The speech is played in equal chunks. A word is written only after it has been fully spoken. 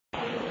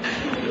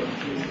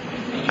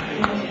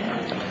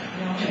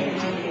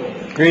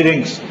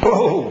Greetings.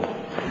 Whoa.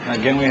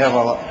 Again, we have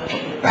a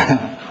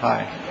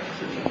hi.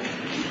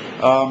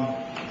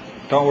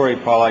 Don't worry,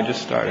 Paul. I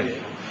just started.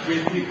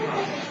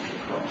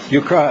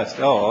 You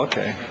crossed. Oh,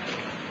 okay.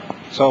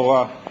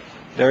 So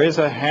there is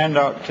a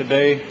handout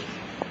today,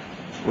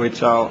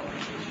 which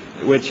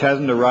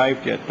hasn't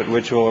arrived yet, but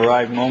which will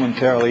arrive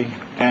momentarily,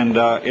 and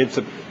it's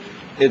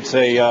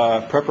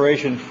a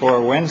preparation for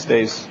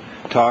Wednesday's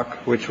talk,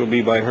 which will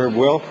be by Herb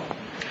Wilf,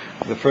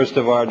 the first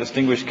of our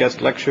distinguished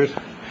guest lectures.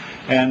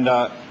 And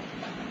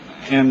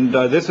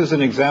this is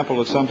an example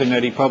of something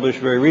that he published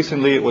very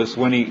recently. It was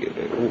when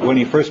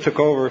he first took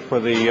over for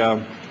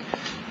the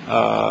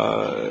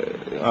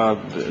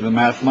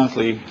Math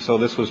Monthly. So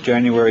this was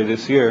January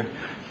this year,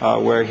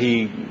 where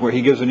he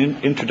gives an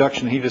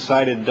introduction. He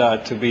decided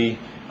to be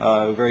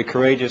very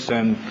courageous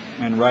and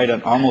write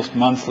an almost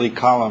monthly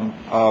column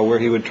where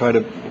he would try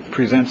to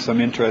present some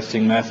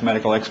interesting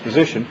mathematical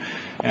exposition.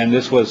 And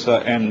this was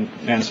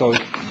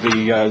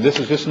this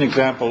is just an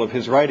example of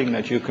his writing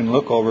that you can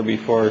look over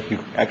before you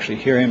actually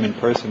hear him in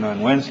person on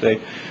Wednesday,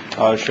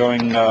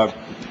 showing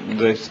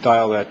the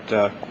style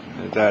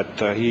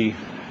that he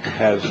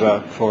has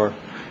for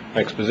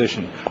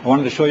exposition. I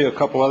wanted to show you a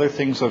couple other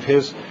things of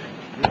his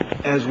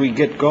as we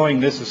get going.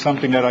 This is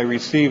something that I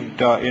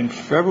received in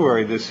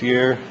February this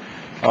year,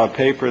 a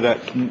paper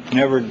that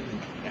never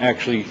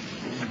actually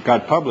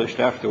got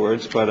published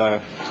afterwards,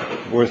 but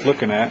worth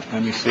looking at.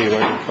 Let me see if I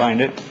can find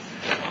it.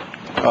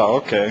 Oh,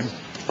 okay.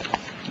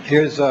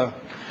 Here's this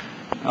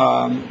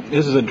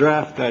is a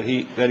draft that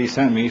he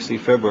sent me. See,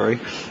 February,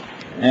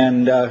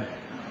 and I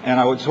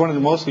just wanted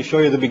to mostly show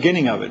you the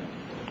beginning of it.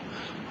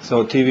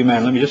 So, TV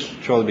man, let me just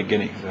show the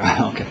beginning.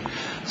 Okay.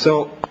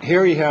 So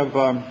here we have.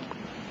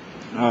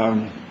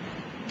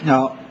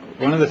 Now,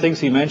 one of the things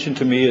he mentioned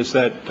to me is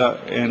that,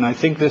 and I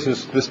think this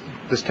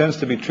tends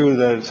to be true,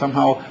 that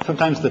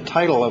sometimes the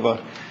title of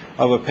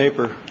a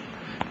paper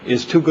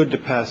is too good to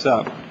pass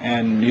up,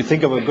 and you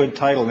think of a good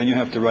title, then you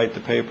have to write the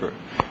paper.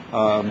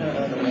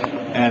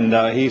 And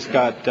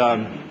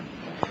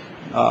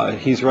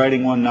he's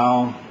writing one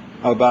now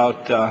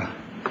about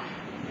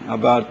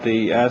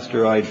the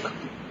asteroid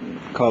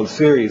called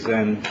Ceres,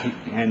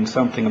 and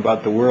something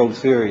about the World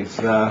Series,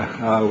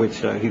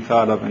 which he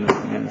thought of, and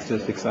it's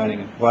just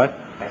exciting. What?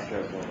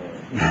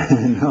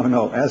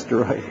 No,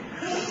 asteroid.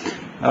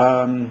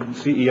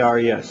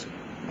 CERES.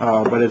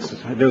 But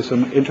there's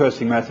some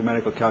interesting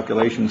mathematical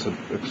calculations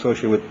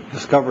associated with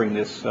discovering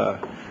this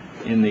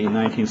in the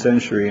 19th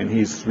century, and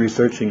he's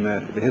researching the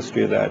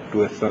history of that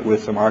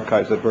with some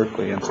archives at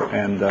Berkeley.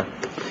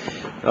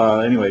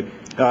 Anyway,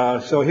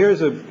 so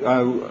here's a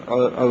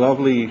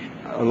lovely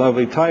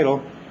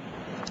title.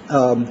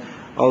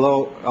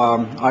 Although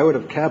I would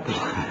have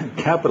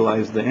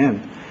capitalized the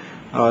N,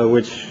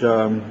 which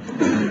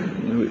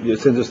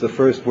since it's the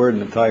first word in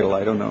the title,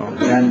 I don't know.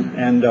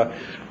 And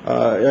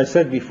I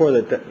said before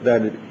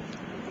that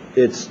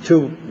it's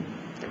too,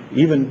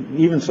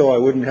 even so I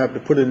wouldn't have to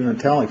put it in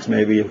italics,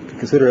 maybe, to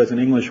consider it as an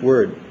English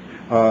word.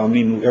 I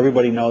mean,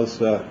 everybody knows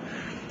that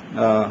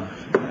N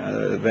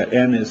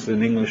is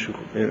an English,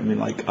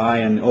 like I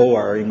and O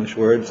are English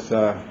words.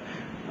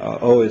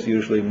 O is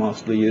usually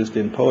mostly used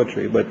in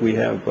poetry, but we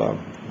have,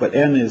 but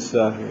N is,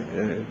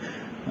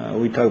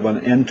 we talk about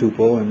an N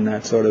tuple, and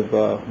that sort of,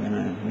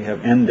 we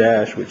have N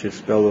dash, which is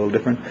spelled a little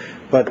different,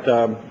 but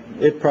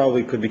it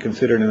probably could be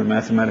considered in a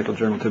mathematical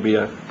journal to be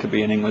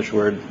an English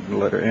word, the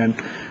letter N.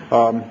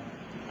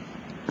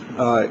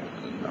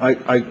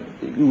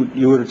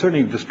 You would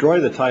certainly destroy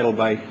the title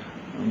by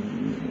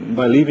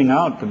leaving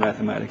out the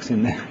mathematics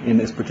in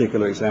this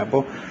particular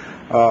example.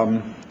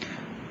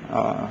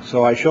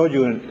 So I showed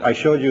you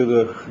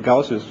the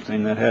Gauss's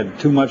thing that had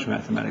too much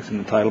mathematics in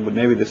the title, but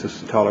maybe this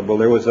is tolerable.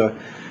 There was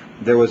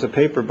a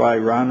paper by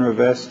Ron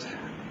Revest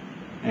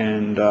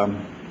and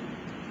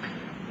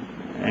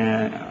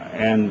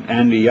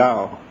Andy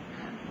Yao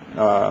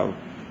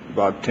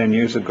about 10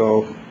 years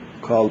ago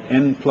called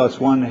N plus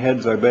 1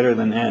 heads are better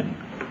than N,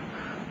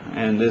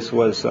 and this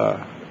was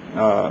a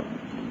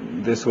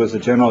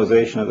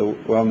generalization of the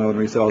well-known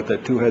result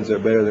that 2 heads are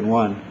better than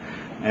 1.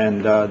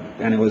 And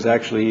it was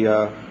actually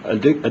a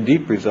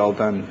deep result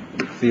on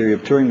the theory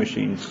of Turing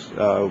machines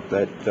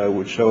that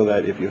would show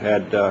that if you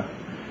had a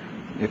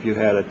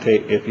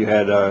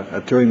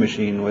Turing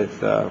machine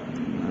with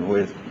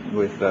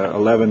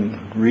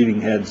 11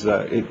 reading heads,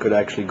 it could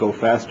actually go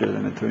faster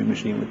than a Turing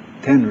machine with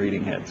 10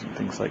 reading heads and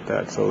things like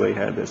that. So they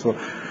had this.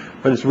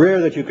 But it's rare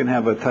that you can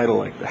have a title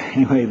like that.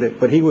 Anyway,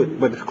 but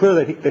it's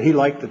clear that he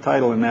liked the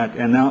title in that.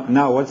 And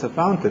now what's a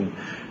fountain?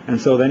 And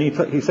so then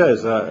he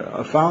says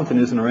a fountain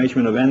is an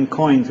arrangement of n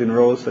coins in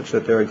rows such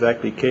that there are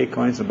exactly k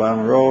coins in the bottom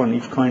of the row, and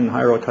each coin in the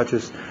high row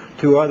touches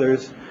 2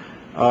 others.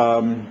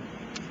 And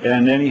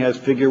then he has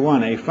figure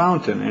 1, a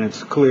fountain, and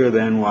it's clear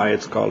then why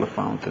it's called a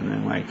fountain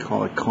and why I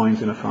call it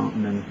coins in a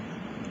fountain, and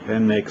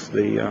then makes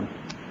a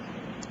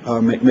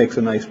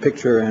nice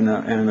picture and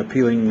an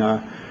appealing.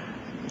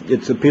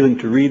 It's appealing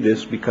to read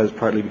this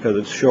partly because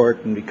it's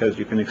short and because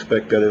you can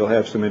expect that it'll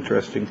have some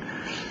interesting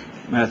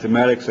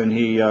mathematics, and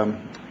he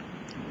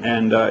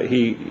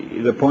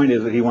the point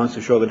is that he wants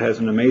to show that it has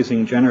an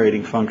amazing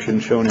generating function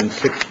shown in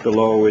 6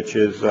 below, which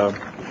is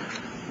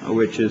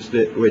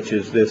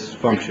this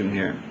function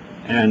here.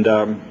 And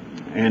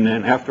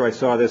then after I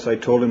saw this, I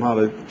told him how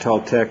to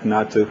tell tech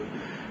not to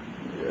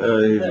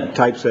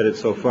typeset it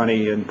so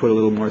funny and put a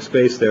little more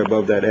space there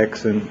above that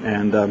X,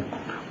 and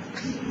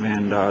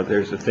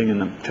there's a thing in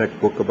the tech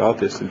book about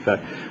this, in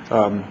fact.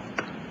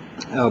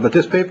 But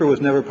this paper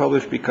was never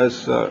published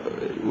because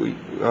we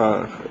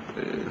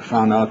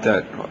found out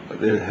that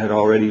it had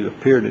already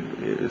appeared.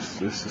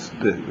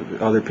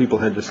 Other people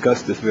had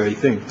discussed this very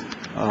thing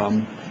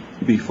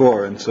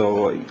before, and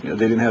so they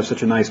didn't have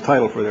such a nice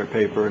title for their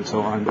paper and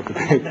so on. But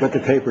the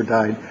paper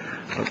died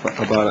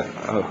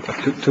about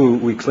 2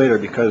 weeks later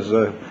because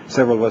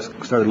several of us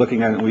started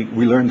looking at it. And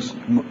we learned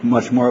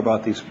much more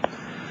about these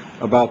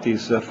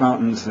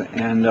fountains,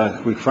 and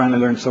we finally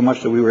learned so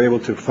much that we were able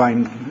to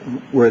find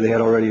where they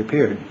had already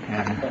appeared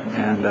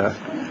and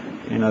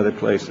in other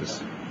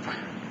places.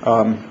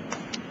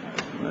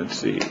 Let's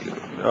see.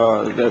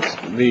 That's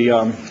the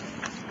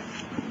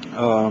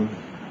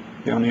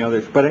only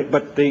others. But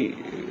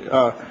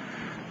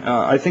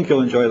I think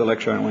you'll enjoy the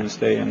lecture on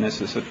Wednesday, and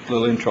this is a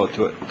little intro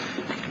to it.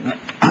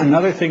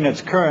 Another thing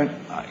that's current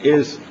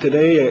is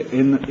today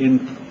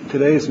in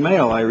today's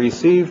mail I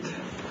received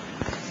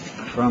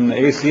from the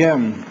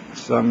ACM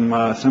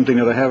something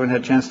that I haven't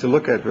had a chance to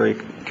look at very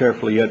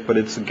carefully yet, but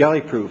it's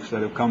Galley proofs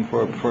that have come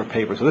for a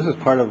paper. So this is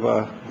part of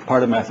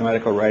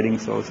mathematical writing.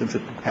 So since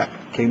it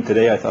came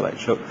today, I thought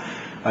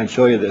I'd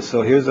show you this.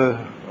 So here's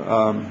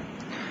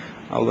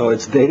although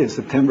it's dated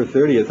September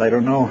 30th, I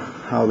don't know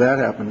how that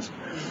happens.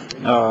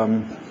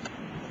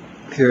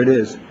 Here it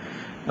is.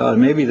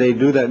 Maybe they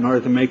do that in order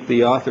to make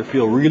the author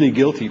feel really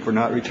guilty for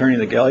not returning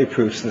the Galley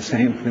proofs the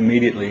same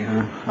immediately.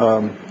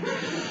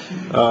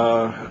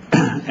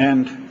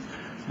 And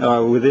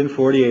within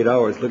 48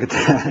 hours, look at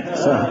that.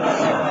 So,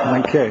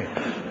 okay.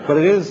 But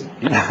it is,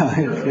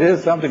 it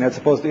is something that's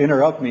supposed to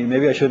interrupt me.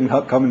 Maybe I shouldn't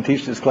come and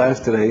teach this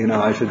class today.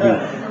 I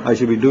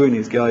should be doing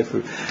these Galley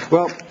proofs.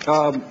 Well,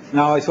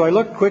 so I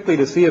looked quickly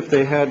to see if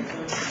they had.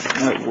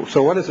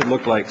 So what does it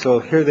look like? So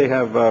here they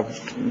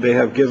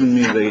have given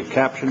me the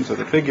captions of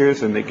the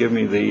figures, and they give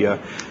me the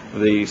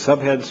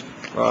subheads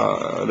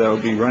that will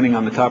be running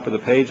on the top of the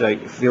page.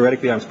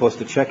 Theoretically, I'm supposed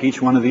to check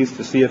each one of these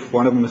to see if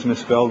one of them is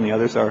misspelled and the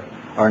others are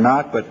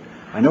not, but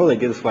I know they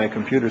get this by a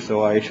computer,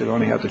 so I should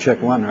only have to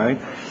check one, right?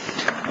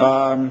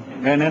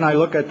 And then I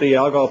look at the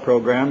algol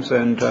programs,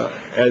 and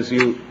since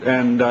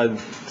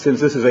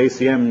this is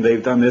ACM,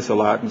 they've done this a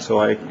lot, and so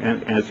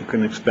as you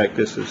can expect,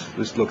 this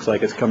looks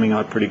like it's coming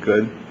out pretty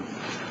good.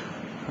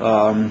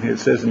 It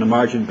says in the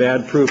margin,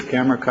 bad proof,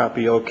 camera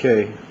copy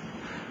okay,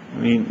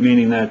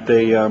 meaning that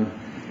they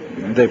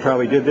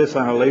probably did this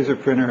on a laser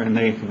printer,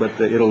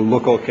 but it'll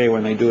look okay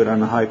when they do it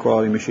on a high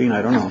quality machine.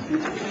 I don't know.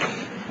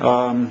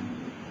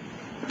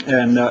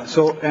 And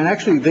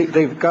actually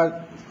they've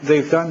done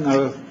they've done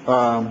a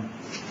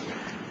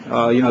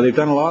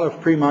lot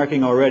of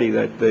pre-marking already.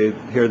 That they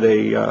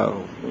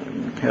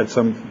had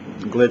some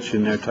glitch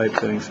in their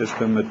typesetting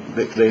system, but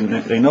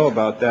they know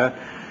about that.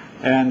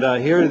 And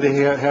here they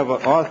have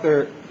an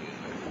author.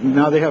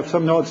 Now they have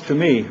some notes to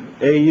me.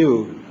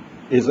 AU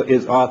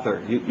is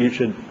author. You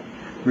should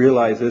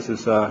realize this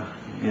is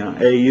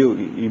AU.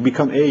 You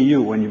become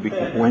AU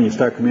when you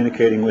start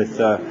communicating with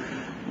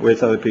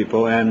other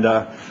people.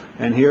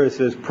 And here it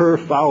says per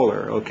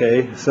Fowler.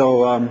 Okay,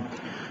 so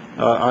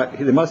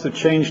they must have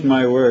changed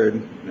my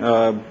word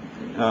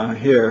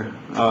here.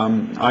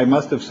 I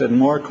must have said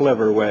more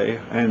clever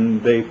way,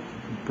 and they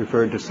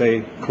preferred to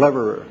say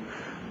cleverer.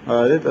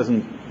 It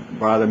doesn't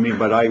bother me,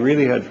 but I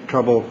really had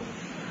trouble.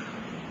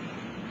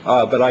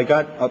 But I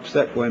got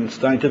upset when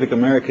Scientific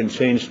American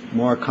changed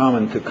more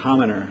common to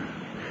commoner,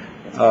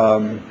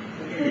 and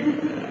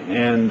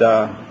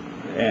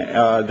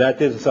that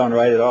didn't sound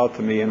right at all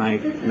to me. And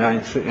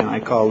I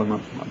called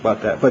them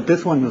about that. But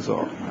this one was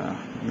all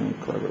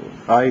clever.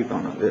 I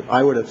don't know.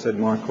 I would have said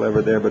more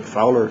clever there, but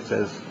Fowler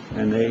says,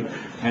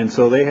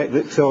 so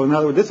in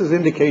other words, this is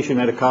indication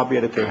that a copy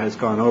editor has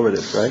gone over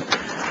this, right?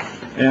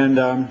 And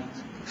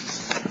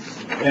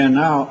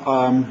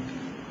now.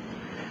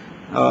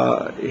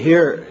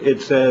 Here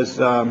it says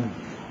another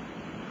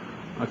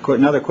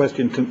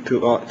question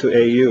to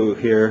AU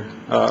here,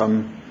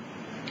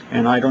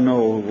 and I don't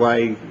know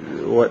why.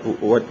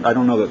 What I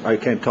don't know that I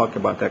can't talk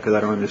about that because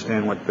I don't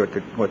understand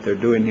what they're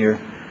doing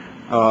here.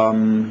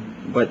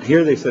 But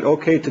here they said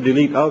okay to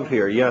delete of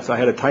here. Yes, I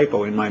had a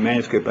typo in my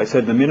manuscript. I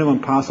said the minimum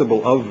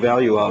possible of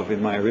value of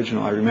in my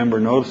original. I remember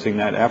noticing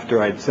that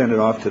after I'd sent it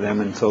off to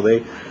them, and so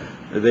they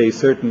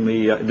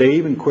certainly they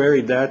even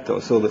queried that though,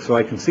 so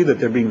I can see that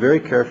they're being very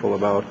careful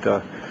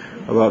about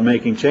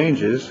making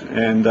changes,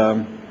 and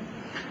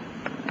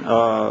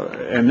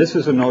this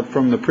is a note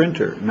from the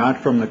printer,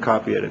 not from the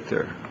copy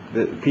editor,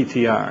 the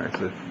PTR.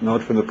 It's a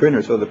note from the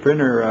printer. So the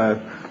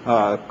printer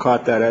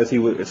caught that as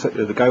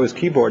the guy was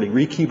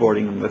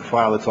re-keyboarding the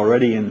file that's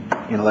already in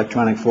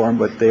electronic form,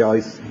 but they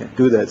always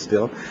do that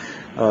still.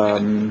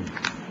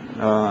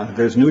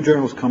 There's new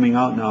journals coming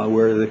out now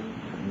where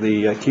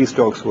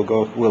keystrokes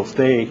will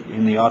stay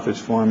in the author's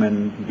form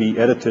and be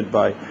edited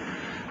by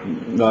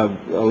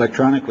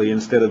electronically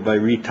instead of by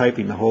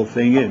retyping the whole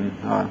thing in.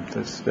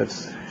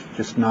 That's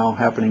just now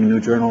happening in new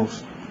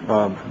journals.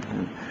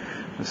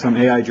 Some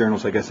AI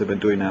journals, I guess, have been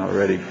doing that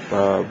already,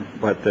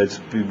 but it's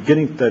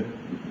beginning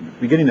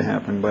to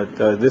happen. But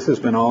this has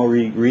been all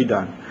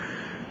redone.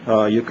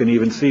 You can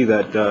even see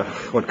that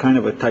what kind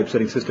of a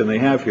typesetting system they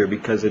have here,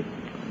 because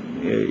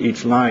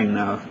each line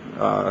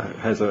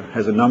has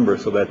a number,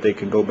 so that they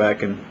can go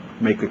back and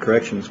make the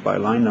corrections by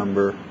line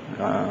number.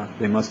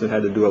 They must have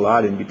had to do a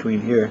lot in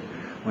between here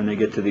when they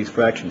get to these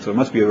fractions. So it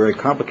must be a very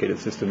complicated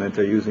system that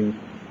they're using,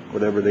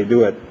 whatever they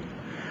do at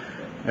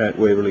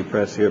Waverly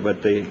Press here.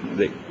 But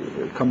it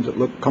comes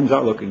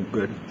out looking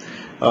good.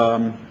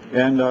 And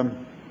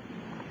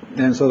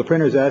so the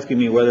printer is asking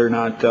me whether or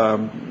not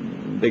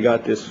they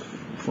got this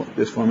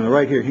formula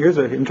right here. Here's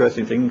an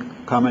interesting thing.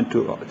 Comment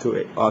to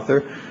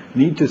author: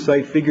 need to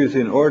cite figures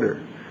in order.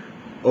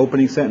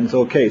 Opening sentence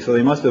okay. So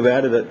they must have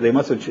added it. They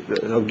must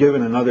have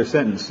given another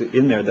sentence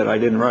in there that I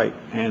didn't write,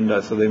 and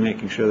so they're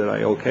making sure that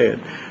I okay it.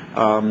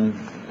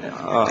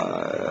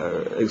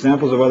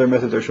 Examples of other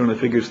methods are shown in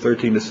figures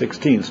 13 to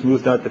 16.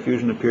 Smoothed out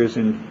diffusion appears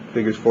in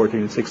figures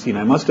 14 and 16.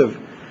 I must have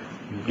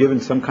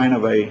given some kind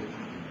of a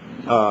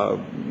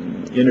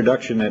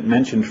introduction that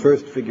mentioned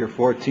first figure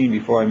 14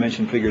 before I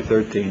mentioned figure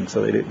 13.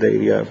 So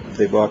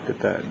they balked at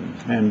that,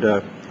 and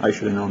I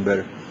should have known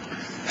better.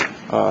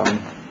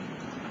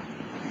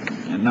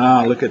 And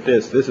now look at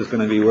this. This is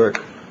going to be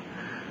work.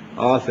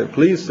 Author,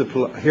 please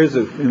supply. Here's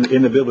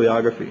in the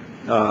bibliography.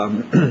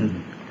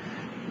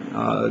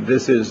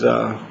 This is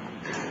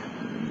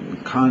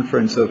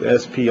conference of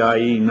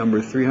SPIE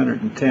number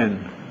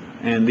 310,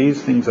 and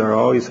these things are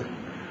always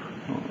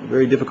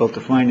very difficult to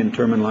find in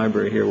Terman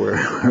Library here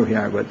where we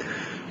are. But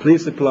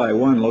please supply: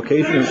 1,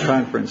 location of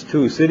conference;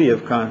 2, city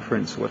of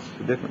conference. What's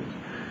the difference?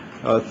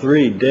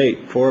 3,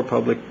 date; 4,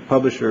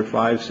 publisher;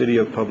 5, city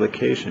of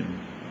publication.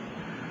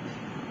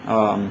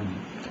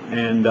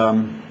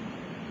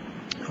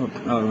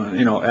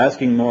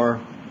 Asking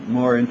more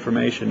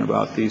information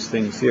about these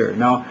things here.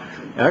 Now,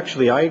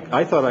 actually,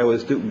 I thought I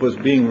was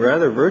being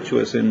rather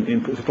virtuous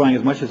in supplying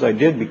as much as I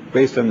did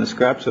based on the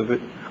scraps of it.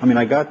 I mean,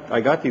 I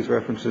got these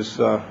references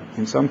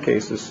in some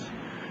cases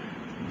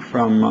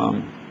from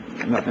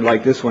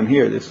like this one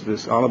here,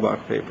 this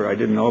Alabach paper I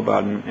didn't know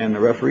about, and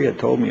the referee had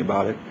told me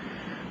about it,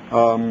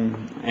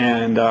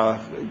 and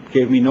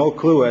gave me no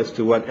clue as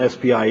to what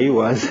SPIE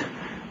was.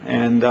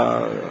 And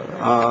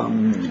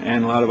a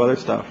lot of other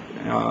stuff.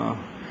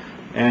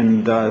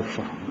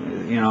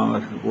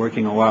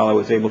 Working a while, I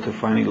was able to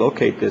finally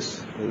locate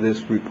this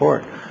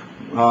report,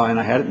 and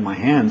I had it in my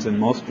hands.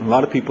 And a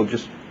lot of people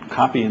just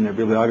copy in their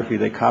bibliography.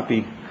 They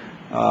copy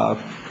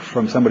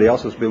from somebody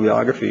else's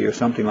bibliography or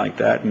something like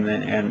that,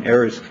 and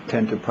errors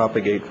tend to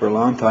propagate for a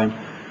long time.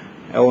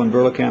 Owen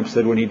Berlekamp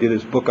said when he did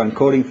his book on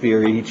coding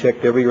theory, he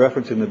checked every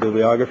reference in the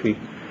bibliography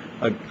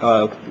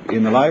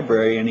in the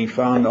library, and he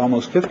found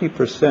almost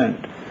 50%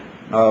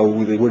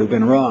 would have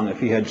been wrong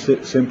if he had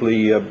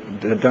simply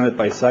done it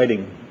by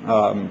citing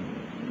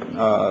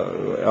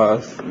the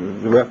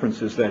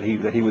references that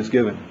he was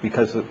given,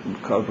 because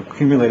of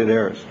accumulated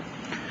errors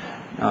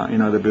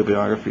in other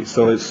bibliographies.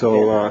 So it's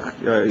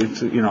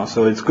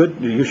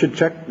good. You should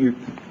check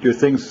your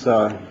things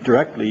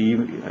directly.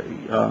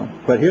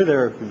 But here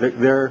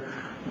they're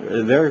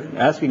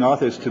asking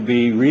authors to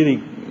be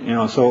really.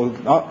 So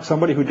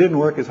somebody who didn't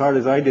work as hard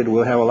as I did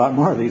will have a lot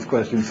more of these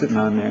questions sitting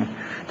on there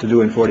to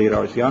do in 48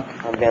 hours. Yeah?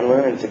 Van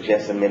Leeuwen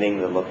suggests omitting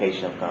the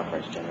location of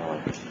conference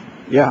generally.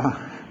 Yeah.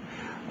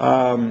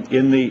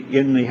 In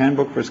the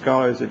handbook for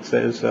scholars, it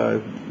says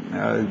you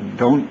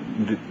don't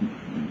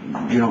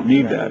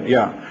need that.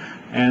 Yeah.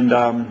 And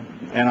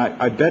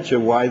I bet you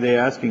why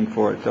they're asking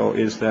for it, though,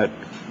 is that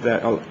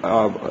a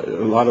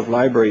lot of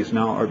libraries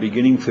now are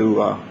beginning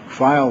to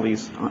file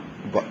these.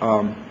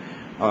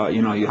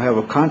 You have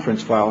a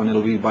conference file and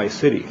it'll be by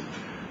city,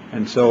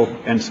 and so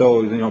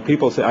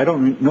people say I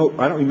don't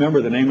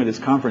remember the name of this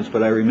conference,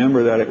 but I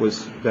remember that it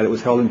was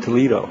held in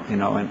Toledo,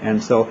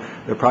 and so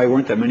there probably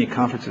weren't that many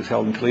conferences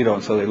held in Toledo,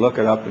 and so they look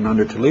it up and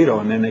under Toledo,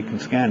 and then they can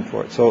scan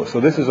for it. So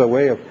this is a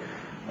way of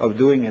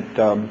doing it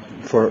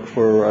for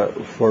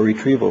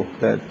retrieval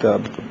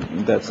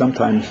that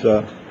sometimes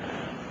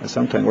works.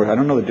 I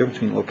don't know the difference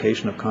between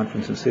location of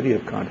conference and city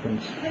of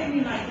conference.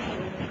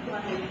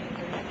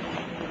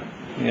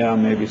 Yeah,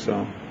 maybe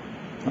so.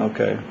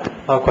 Okay.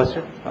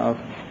 Question?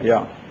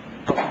 Yeah.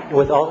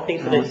 With all the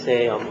things that they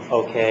say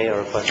okay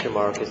or question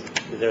mark, is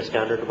there a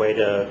standard way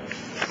to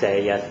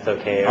say yes, it's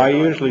okay? I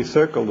usually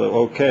circle the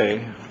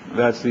okay.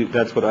 That's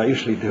what I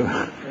usually do.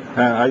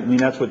 I mean,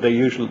 that's what they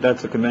usually.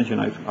 That's a convention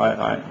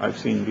I've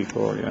seen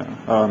before. Yeah.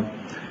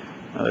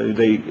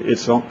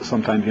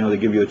 Sometimes they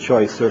give you a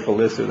choice, circle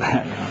this or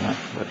that.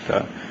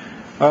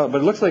 But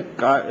it looks like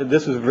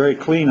this is very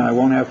clean. I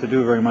won't have to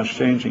do very much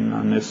changing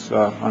on this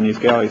on these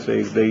galleys.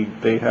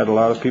 They had a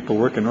lot of people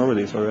working over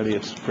these already.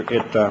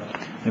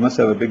 They must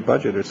have a big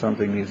budget or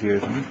something these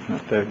years.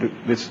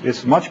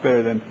 It's much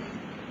better than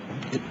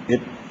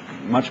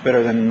much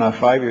better than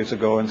 5 years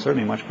ago, and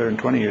certainly much better than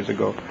 20 years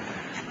ago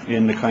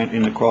in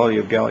the quality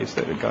of galleys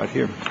that it got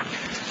here.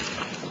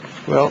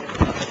 Well,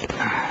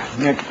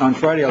 on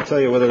Friday I'll tell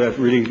you whether that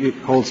really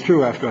holds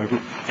true after I've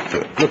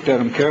looked at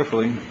them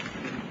carefully.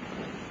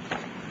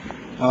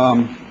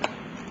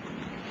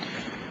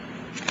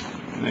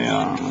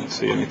 Yeah, let's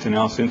see, anything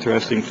else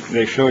interesting?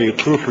 They show you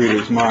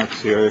proofreaders' marks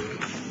here,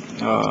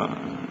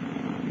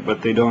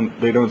 but they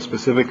don't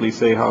specifically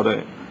say how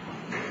to.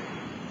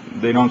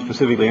 They don't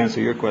specifically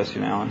answer your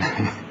question, Alan.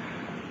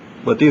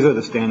 But these are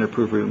the standard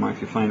proofreader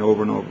marks you find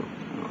over and over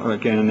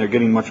again, and they're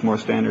getting much more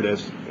standard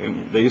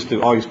they used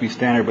to always be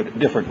standard, but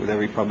different with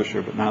every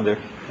publisher. But now they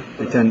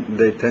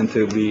tend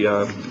to be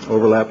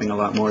overlapping a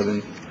lot more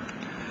than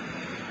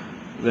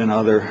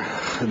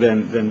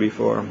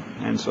before,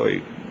 and so.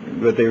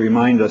 But they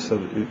remind you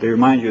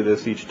of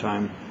this each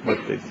time,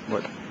 what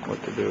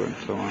to do and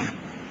so on.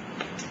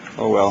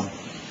 Oh well.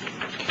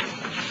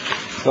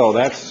 So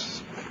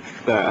that's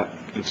that.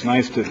 It's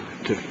nice to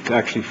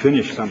actually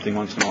finish something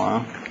once in a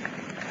while,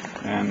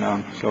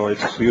 and so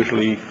it's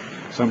usually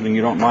something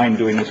you don't mind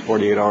doing this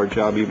 48-hour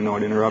job, even though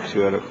it interrupts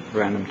you at a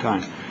random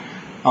time.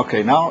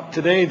 Okay, now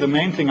today the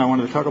main thing I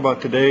wanted to talk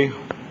about today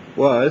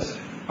is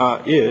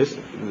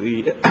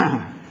the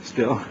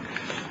still.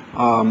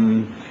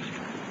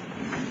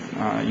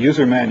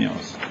 User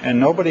manuals, and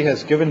nobody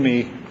has given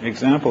me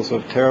examples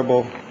of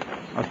terrible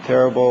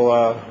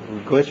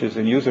glitches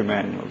in user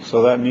manuals.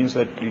 So that means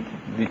that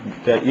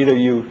either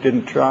you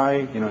didn't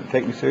try,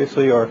 take me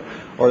seriously, or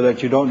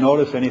that you don't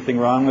notice anything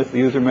wrong with the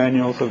user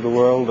manuals of the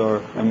world,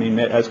 or I mean,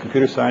 as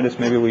computer scientists,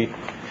 maybe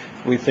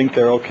we think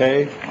they're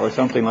okay, or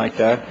something like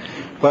that.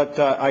 But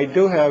I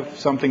do have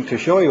something to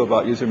show you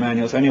about user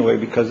manuals anyway,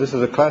 because this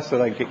is a class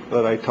that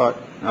I taught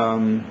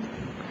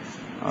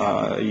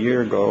a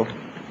year ago.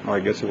 Or I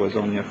guess it was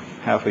only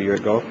half a year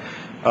ago,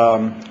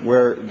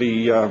 where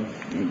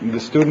the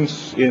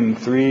students in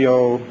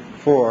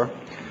 304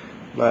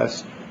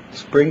 last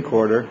spring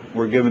quarter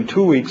were given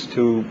 2 weeks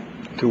to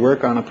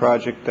work on a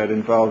project that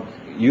involved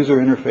user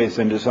interface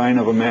and design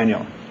of a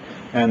manual.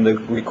 And the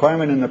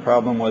requirement in the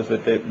problem was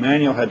that the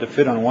manual had to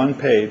fit on one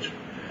page,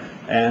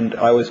 and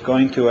I was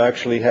going to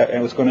it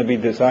was going to be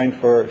designed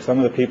for some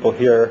of the people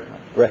here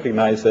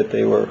recognize that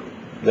they were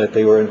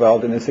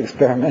involved in this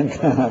experiment.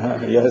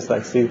 Yes,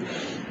 I see.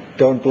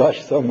 Don't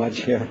blush so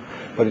much here,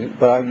 but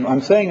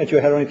I'm saying that you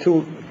had only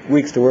 2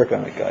 weeks to work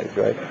on it, guys,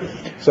 right?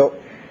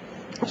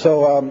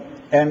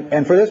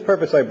 And for this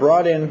purpose, I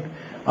brought in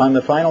on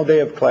the final day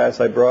of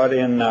class. I brought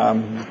in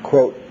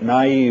quote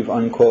naive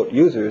unquote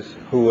users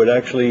who would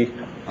actually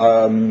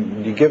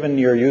be given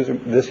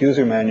this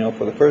user manual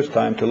for the first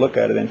time to look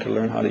at it and to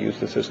learn how to use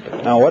the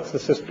system. Now, what the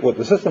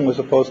system was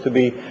supposed to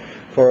be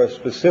for a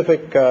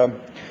specific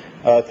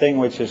thing,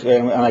 which is,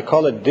 and I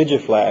call it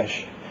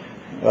DigiFlash.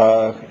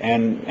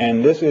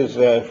 And this is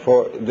a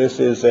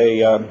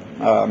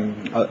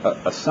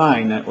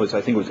sign that was,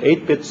 I think it was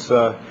 8 bits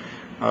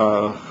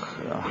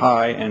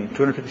high and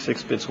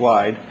 256 bits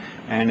wide,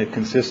 and it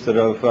consisted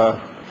of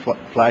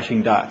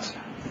flashing dots,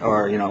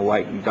 or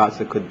white dots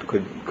that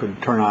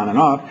could turn on and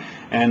off.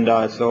 And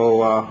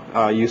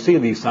so you see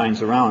these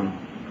signs around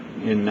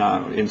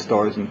in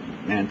stores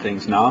and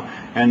things now.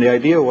 And the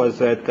idea was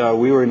that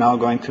we were now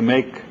going to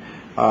make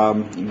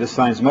this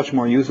sign is much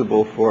more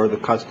usable for the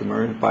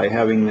customer by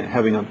having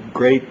a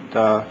great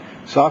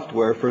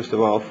software, first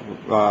of all,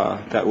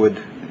 that would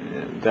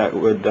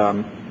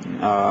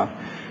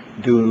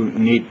do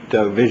neat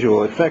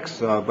visual effects,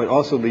 but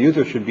also the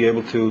user should be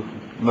able to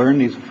learn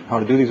how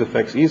to do these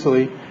effects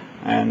easily,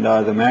 and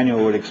the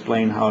manual would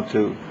explain how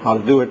to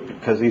do it,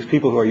 because these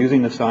people who are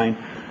using the sign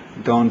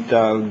don't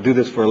do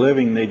this for a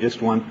living. They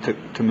just want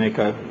to make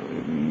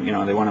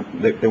they want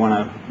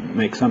to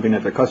make something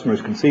that their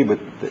customers can see, but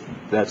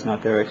that's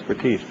not their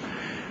expertise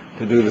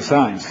to do the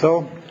signs.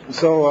 So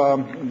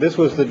this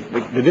was the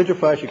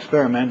DigiFlash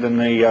experiment, and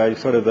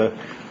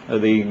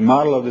the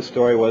model of the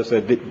story was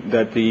that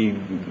the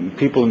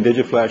people in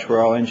DigiFlash were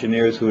all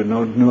engineers who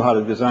knew how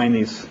to design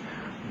these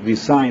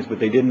signs, but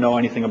they didn't know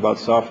anything about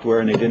software,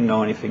 and they didn't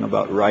know anything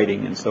about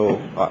writing. And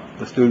so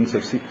the students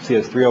of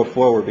CS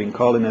 304 were being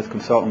called in as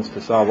consultants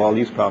to solve all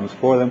these problems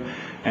for them,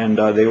 and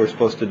they were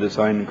supposed to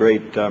design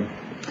great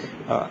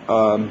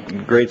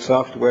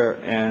software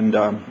and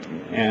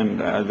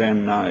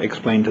then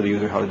explain to the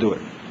user how to do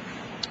it.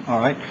 All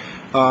right.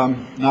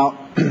 Now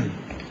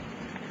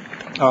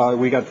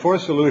we got 4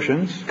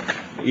 solutions.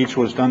 Each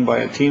was done by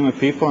a team of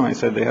people, and I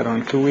said they had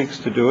only 2 weeks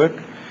to do it.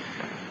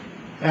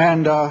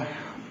 And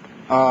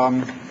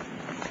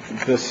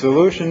the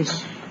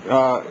solutions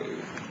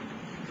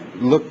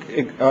look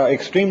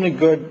extremely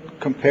good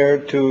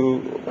compared to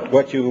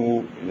what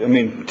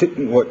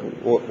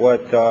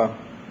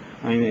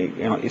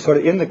sort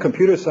of in the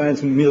computer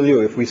science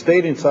milieu. If we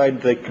stayed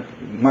inside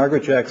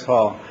Margaret Jack's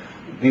Hall,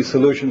 these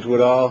solutions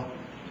would all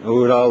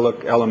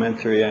look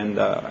elementary and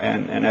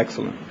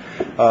excellent.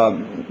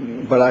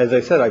 But as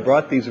I said, I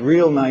brought these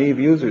real naive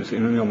users.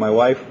 My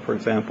wife, for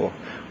example,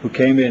 who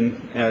came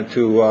in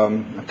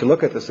to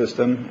look at the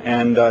system,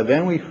 and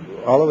then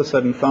all of a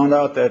sudden found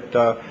out that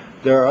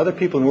there are other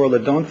people in the world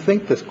that don't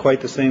think this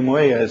quite the same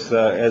way as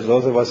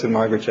those of us in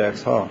Margaret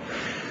Jacks Hall,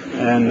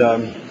 and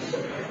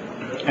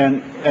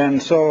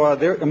so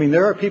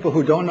there are people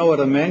who don't know what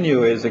a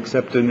menu is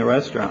except in the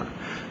restaurant,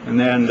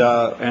 and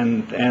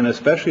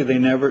especially they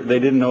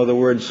didn't know the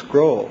word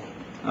scroll,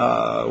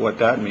 what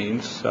that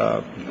means.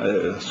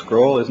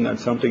 Scroll, isn't that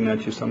something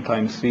that you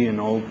sometimes see in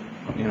old,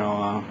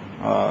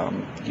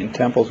 in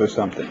temples or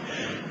something,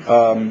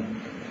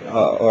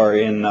 or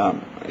in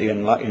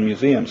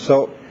museums.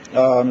 So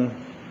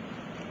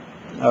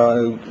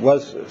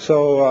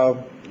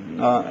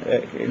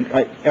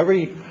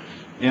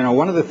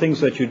one of the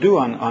things that you do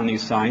on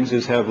these signs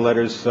is have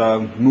letters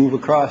move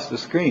across the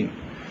screen.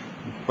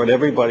 What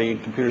everybody in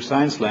computer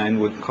science land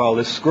would call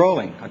this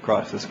scrolling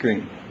across the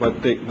screen.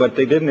 But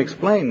they didn't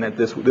explain that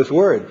this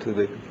word to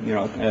the,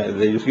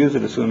 they just used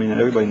it assuming that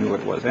everybody knew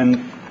what it was.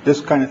 And this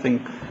kind of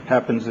thing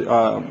happens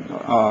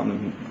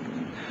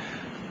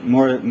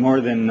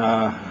more than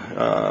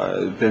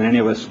any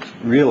of us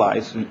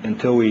realize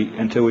until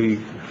we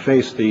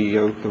face the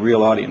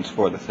real audience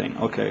for the thing.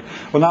 Okay.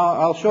 Well, now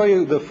I'll show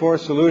you the 4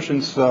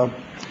 solutions,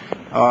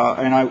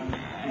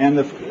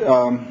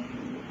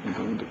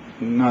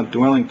 not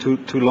dwelling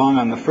too long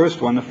on the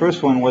first one. The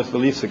first one was the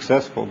least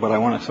successful, but I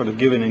want to sort of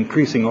give an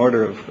increasing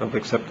order of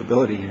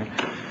acceptability here.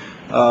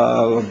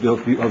 Not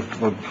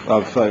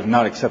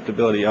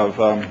acceptability,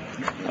 what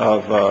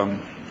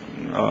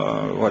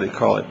do you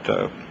call it?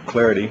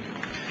 Clarity.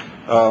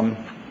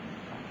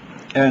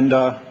 And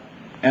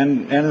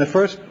the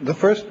first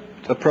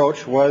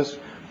approach was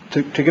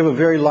to give a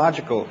very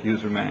logical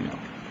user manual.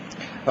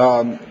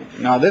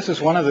 Now this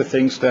is one of the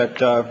things that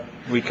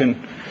we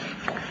can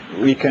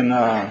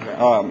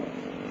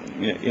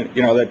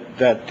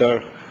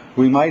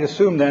we might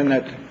assume then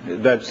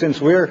that since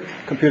we're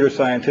computer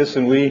scientists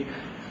and we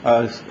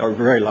are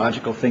very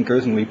logical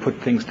thinkers and we put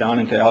things down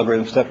into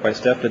algorithms step by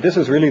step, that this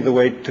is really the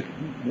way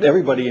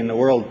everybody in the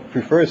world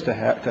prefers to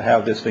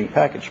have this thing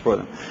packaged for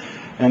them.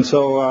 And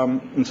so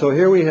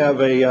here we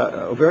have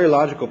a very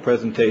logical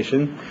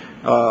presentation,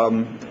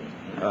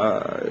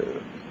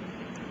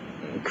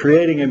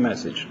 creating a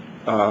message.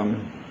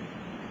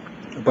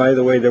 By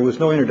the way, there was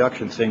no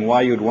introduction saying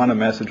why you'd want a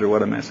message or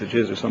what a message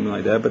is or something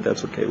like that, but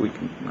that's okay.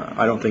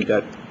 I don't think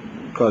that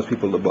caused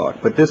people to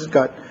balk. But this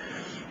got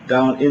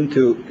down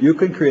into, you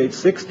can create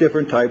 6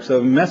 different types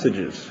of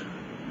messages,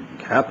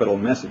 capital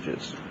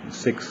messages.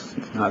 6,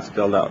 it's not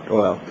spelled out.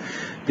 Well,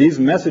 these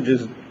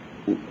messages,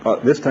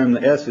 this time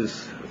the S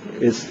is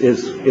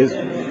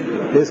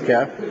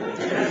cap,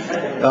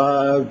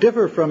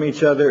 differ from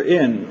each other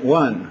in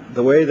 1,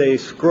 the way they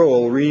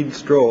read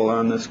scroll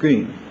on the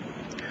screen.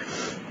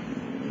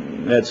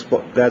 That's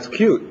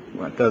cute.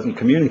 It doesn't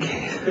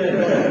communicate.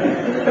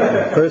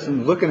 The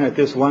person looking at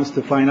this wants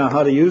to find out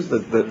how to use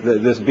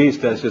this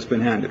beast that's just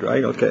been handed,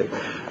 right? Okay.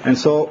 And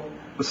so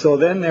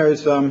then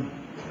there's 1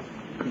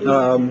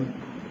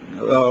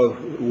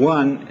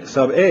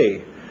 sub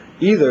A.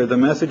 Either the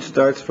message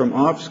starts from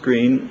off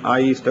screen,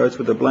 i.e. starts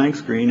with a blank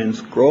screen and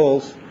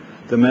scrolls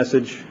the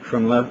message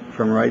from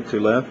right to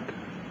left.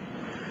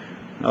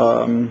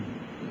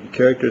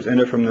 Characters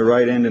enter from the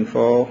right end and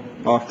fall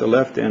off the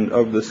left end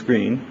of the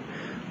screen.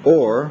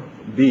 Or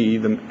B,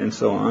 and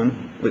so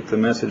on, with the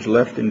message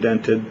left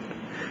indented.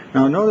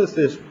 Now notice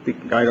this,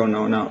 I don't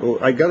know now,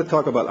 I got to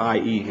talk about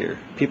IE here.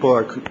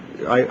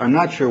 I'm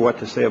not sure what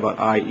to say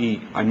about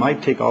IE. I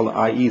might take all the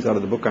IEs out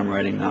of the book I'm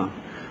writing now.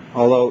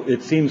 Although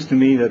it seems to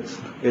me that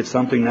it's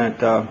something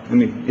that,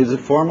 is it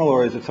formal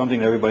or is it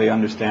something that everybody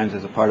understands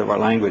as a part of our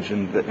language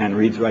and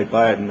reads right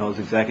by it and knows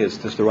exactly it's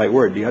just the right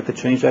word? Do you have to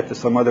change that to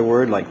some other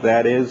word like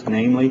that is,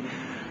 namely?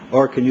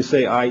 Or can you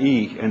say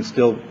IE and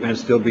still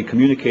be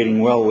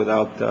communicating well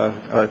without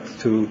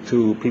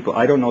to people?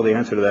 I don't know the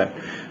answer to that,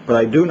 but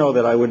I do know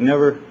that I would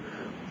never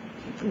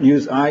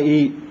use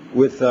IE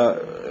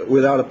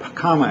without a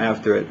comma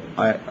after it.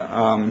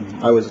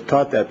 I was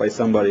taught that by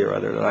somebody or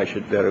other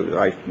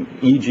that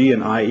EG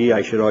and IE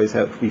I should always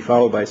be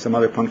followed by some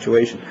other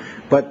punctuation.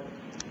 But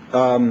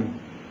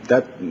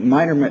that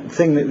minor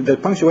thing, the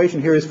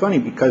punctuation here is funny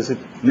because it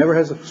never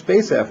has a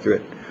space after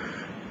it.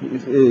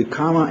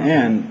 Comma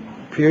and.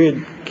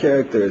 Period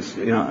characters,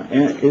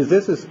 and is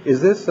this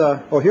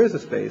oh, here's a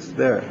space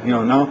there,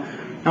 now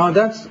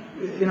that's,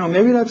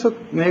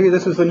 maybe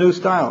this is the new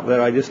style that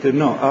I just didn't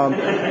know.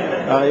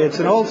 It's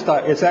an old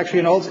style. It's actually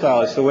an old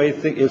style. It's the way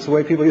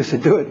people used to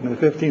do it in the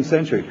 15th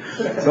century.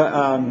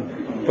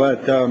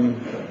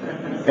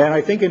 And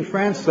I think in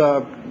France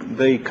the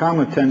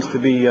comma tends to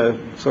be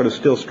sort of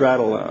still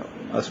straddle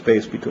a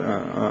space between,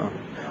 or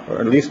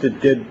at least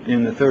it did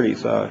in the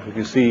 30s. If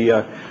you see.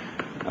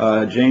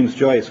 James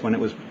Joyce, when it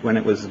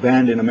was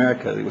banned in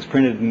America, it was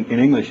printed in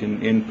English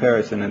in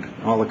Paris, and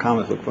all the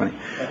comments look funny.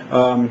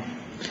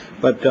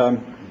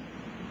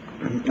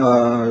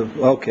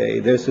 Okay,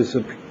 this is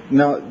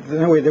now.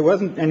 Anyway, there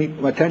wasn't any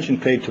attention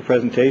paid to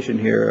presentation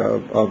here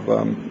of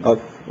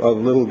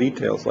little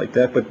details like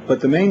that.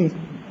 But the main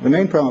the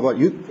main problem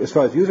about as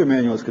far as user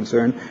manual is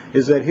concerned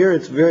is that here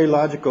it's very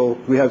logical.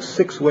 We have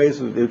 6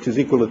 ways, which is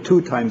equal to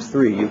 2 times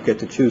 3. You get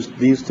to choose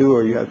these 2,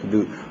 or you have to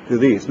do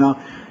these. Now,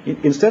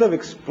 instead of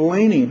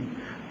explaining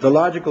the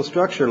logical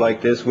structure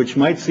like this, which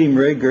might seem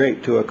very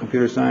great to a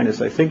computer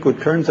scientist, I think it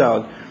turns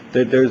out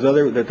that there's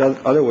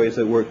other ways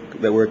that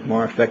work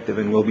more effective,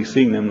 and we'll be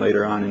seeing them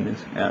later on in this,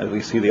 as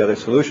we see the other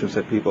solutions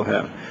that people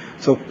have.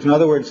 So, in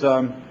other words,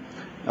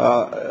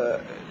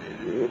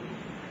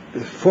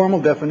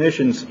 formal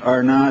definitions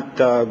are not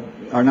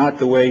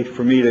the way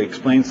for me to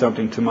explain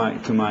something to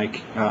my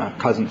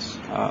cousins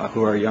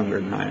who are younger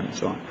than I am, and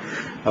so on.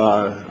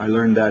 I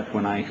learned that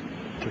when I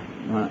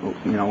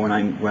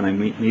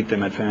meet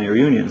them at family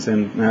reunions,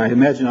 and I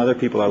imagine other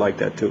people are like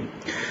that too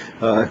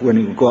when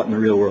you go out in the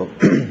real world.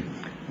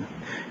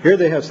 Here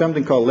they have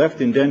something called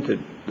left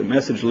indented. The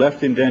message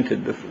left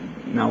indented.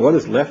 Now, what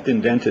does left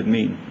indented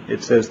mean?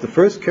 It says the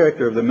first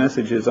character of the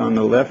message is on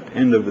the left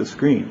end of the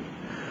screen.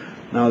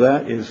 Now,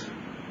 that is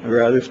a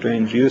rather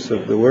strange use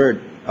of the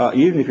word.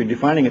 Even if you're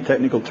defining a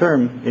technical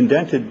term,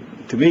 indented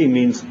to me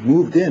means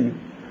moved in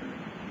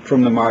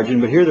from the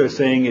margin, but here they're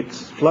saying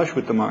it's flush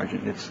with the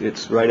margin.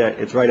 It's right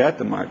at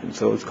the margin.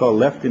 So it's called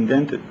left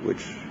indented,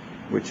 which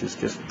is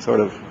just sort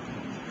of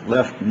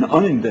left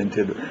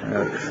unindented.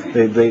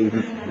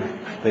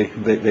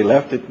 They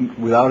left it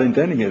without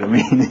intending it. I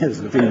mean, it's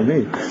the thing to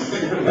me.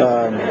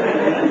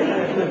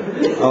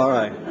 All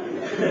right.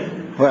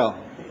 Well.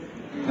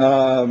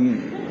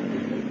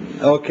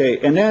 Okay,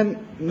 and then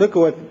look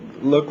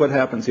what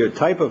happens here.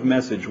 Type of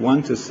message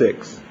 1 to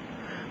 6.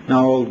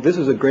 Now, this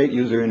is a great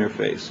user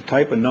interface.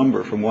 Type a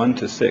number from 1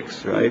 to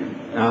 6, right?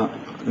 I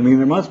mean,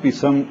 there must be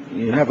some.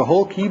 You have a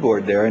whole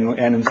keyboard there, and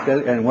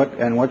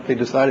what they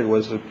decided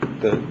was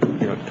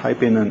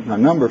type in a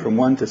number from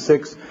 1 to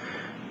 6,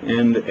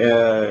 and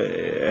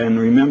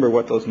remember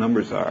what those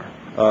numbers are.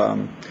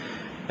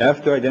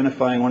 After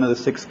identifying one of the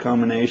 6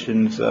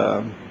 combinations,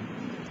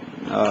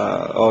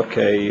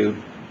 okay,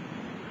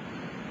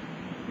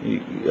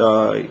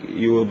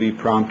 you will be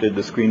prompted.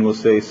 The screen will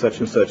say such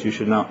and such. You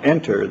should now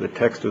enter the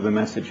text of the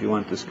message you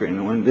want to screen.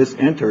 And when this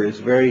enter is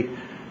very,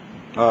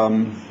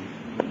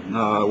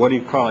 what do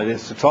you call it?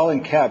 It's all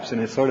in caps,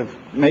 and it sort of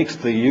makes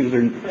the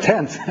user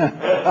tense.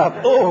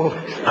 Oh,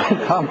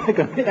 how am I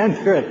going to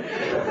enter it?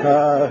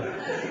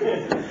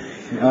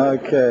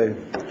 Okay.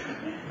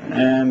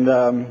 And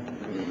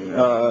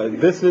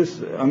this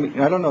is, I mean,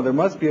 I don't know, there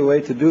must be a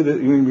way to do this. I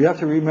mean, we have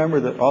to remember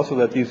that also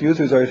that these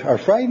users are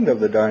frightened of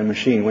the darn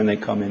machine when they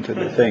come into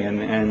the thing,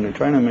 and they're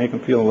trying to make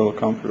them feel a little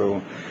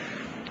comfortable.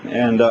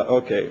 And,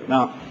 okay,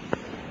 now,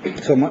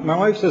 so my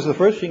wife says the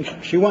first thing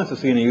she wants to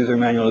see in a user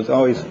manual is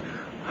always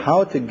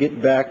how to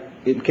get back,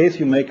 in case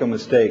you make a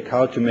mistake,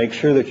 how to make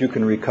sure that you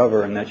can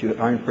recover and that you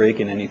aren't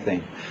breaking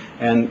anything.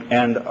 And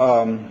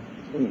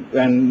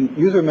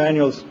user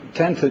manuals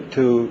tend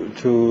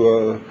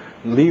to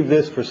leave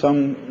this for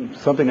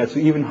something that's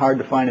even hard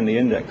to find in the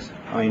index.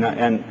 I mean,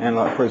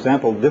 and for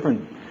example,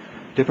 different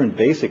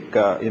BASIC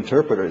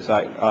interpreters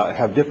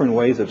have different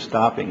ways of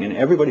stopping, and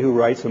everybody who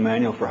writes a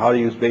manual for how to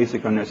use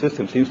BASIC on their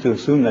system seems to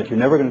assume that you're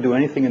never going to do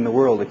anything in the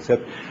world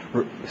except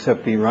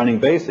be running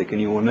BASIC, and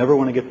you will never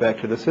want to get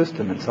back to the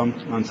system. And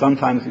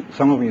sometimes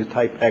some of you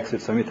type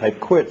exit, some of you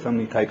type quit, some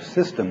of you type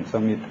system,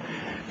 some of you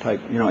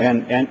type,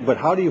 but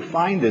how do you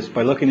find this?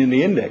 By looking in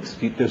the index.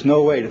 There's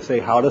no way to say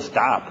how to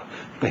stop,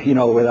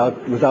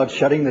 without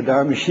shutting the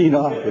darn machine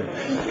off.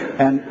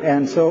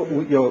 And so,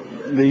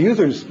 the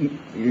users,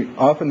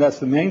 often that's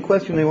the main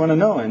question they want to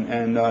know,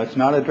 and it's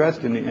not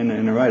addressed in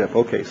the write-up.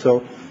 Okay,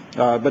 so,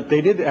 but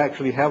they did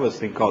actually have a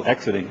thing called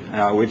exiting,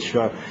 which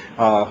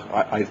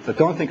I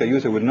don't think a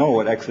user would know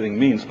what exiting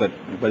means, but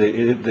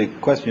the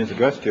question is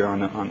addressed here on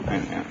the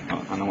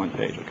one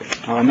page. Okay.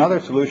 Another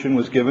solution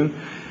was given.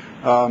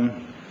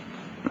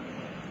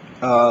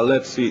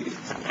 Let's see,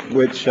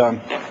 which.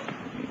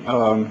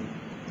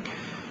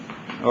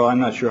 Oh, I'm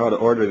not sure how to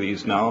order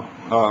these now,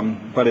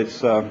 but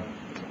it's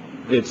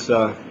has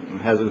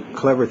a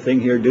clever thing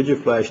here,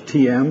 Digiflash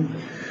TM,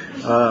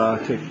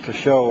 to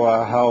show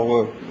how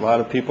a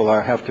lot of people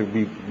have to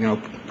be,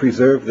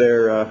 preserve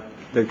their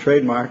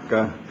trademark.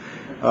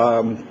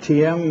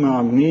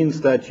 TM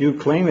means that you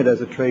claim it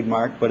as a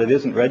trademark, but it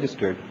isn't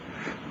registered.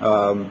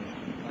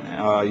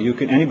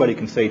 Anybody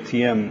can say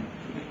TM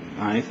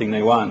on anything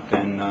they want,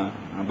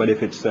 but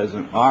if it says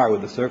an R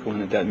with a circle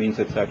in it, that means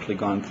it's actually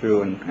gone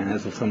through and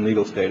has some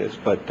legal status.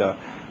 But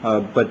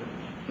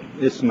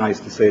it's nice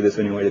to say this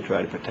anyway to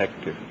try to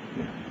protect your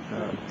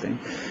thing.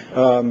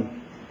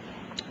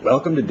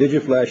 Welcome to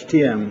Digiflash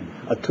TM,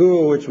 a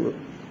tool a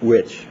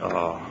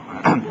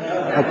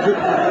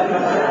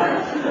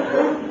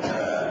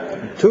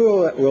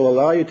tool that will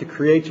allow you to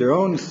create your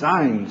own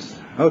signs.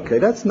 Okay,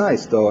 that's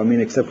nice though. I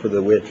mean, except for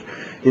the which.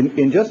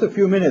 In just a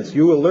few minutes,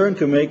 you will learn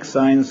to make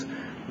signs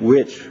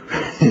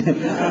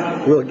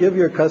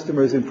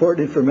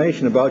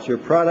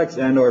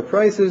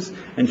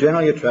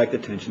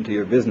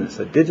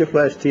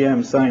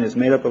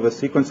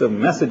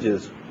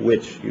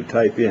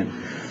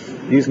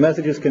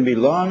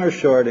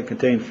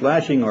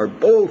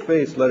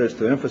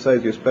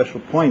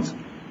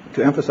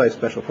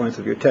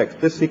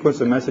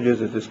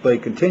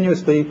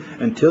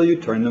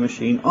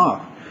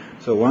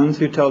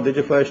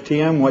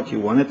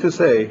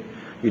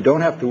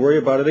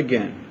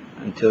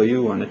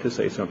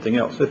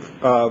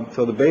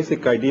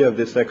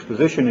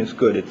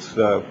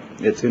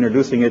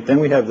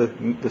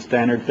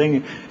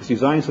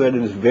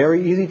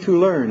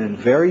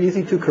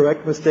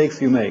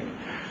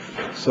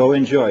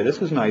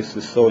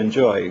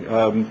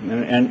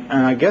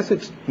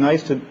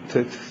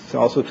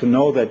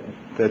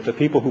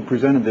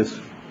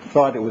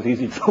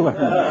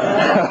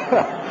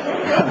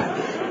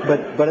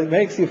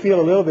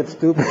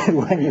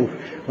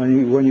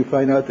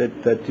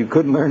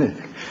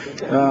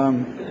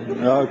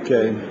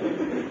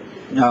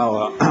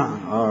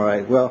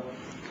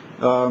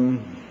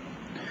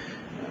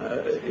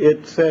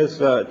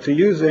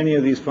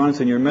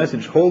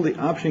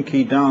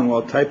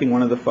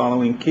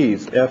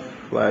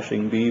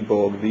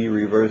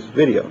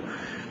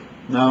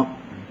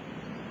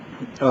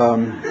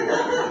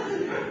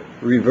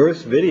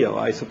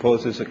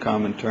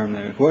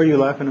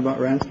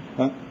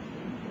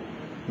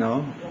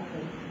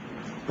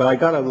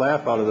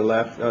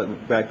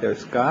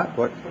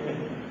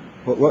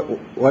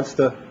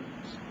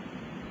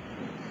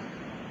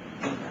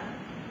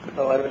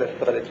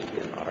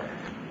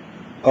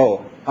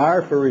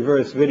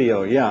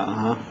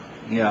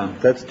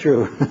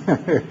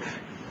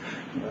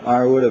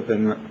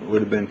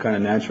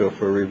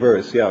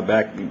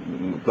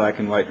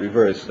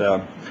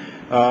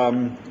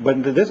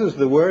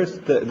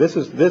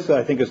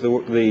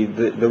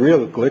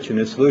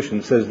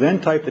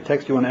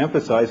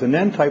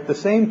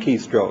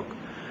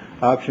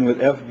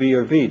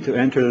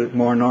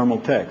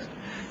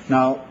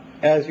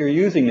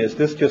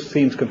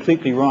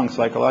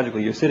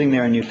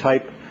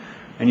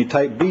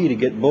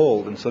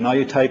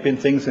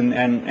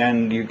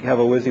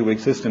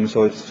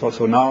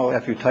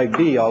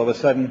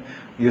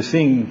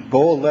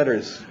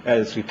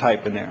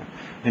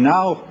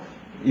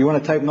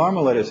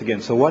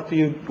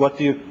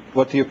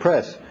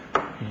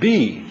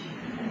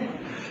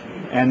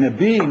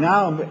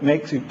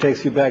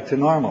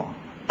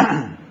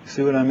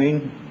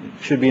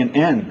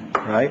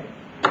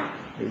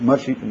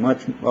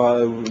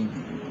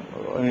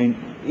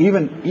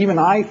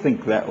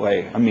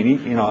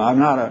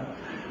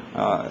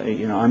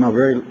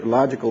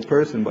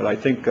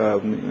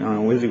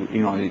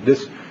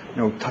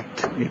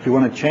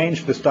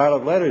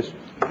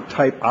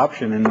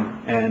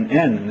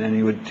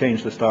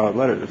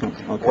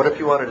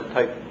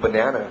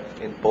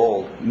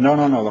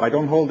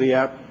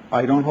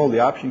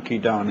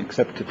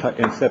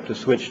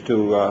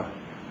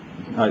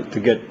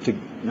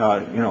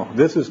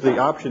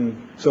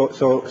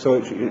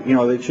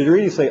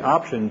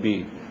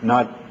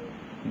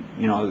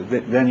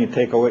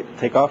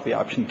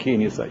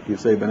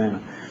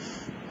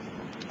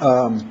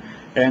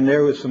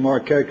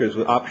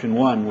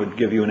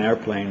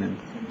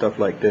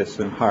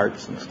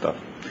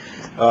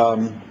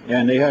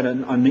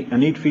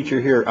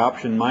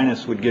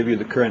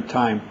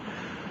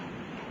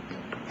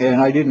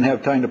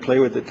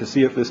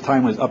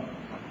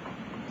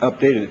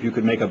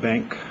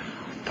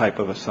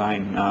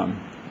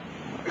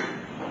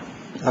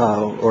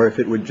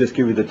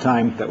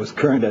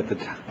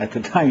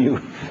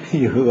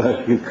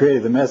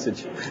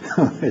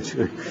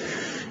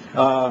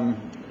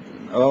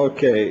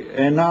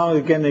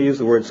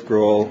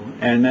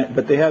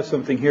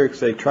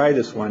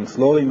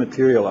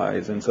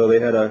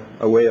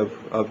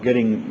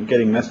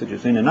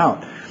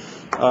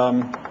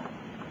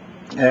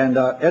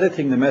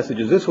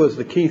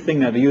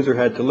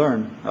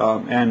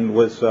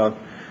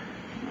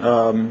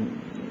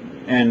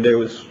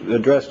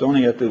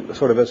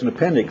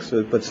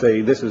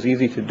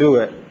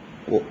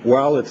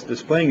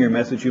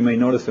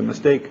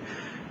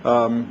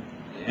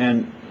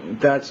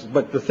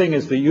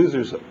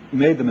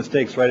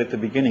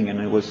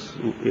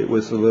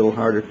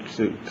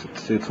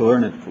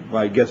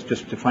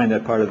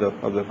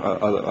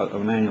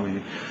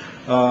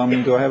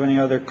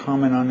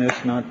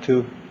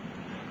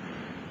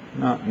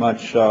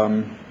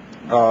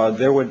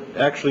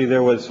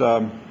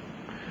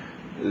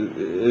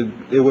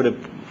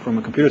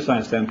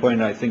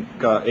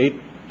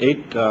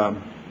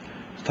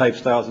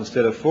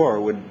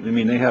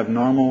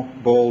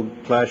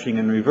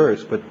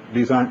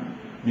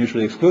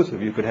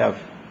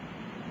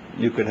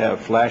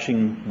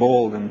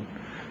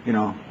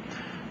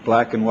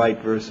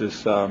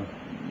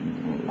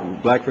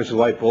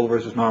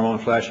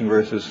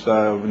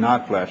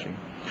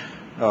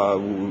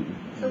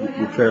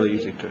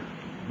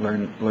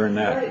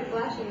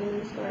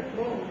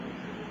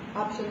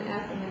option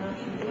F and then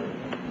option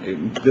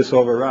B? This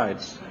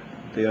overrides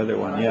the other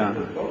one, yeah.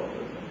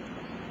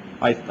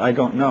 I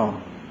don't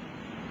know.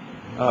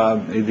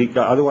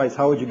 Otherwise,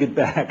 how would you get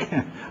back?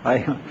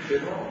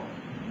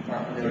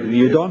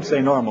 You don't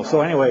say normal.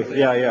 So anyway,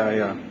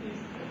 yeah.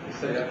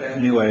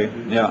 Anyway,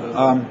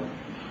 yeah.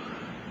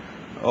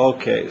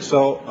 Okay,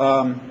 so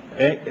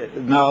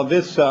now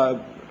this,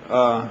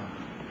 I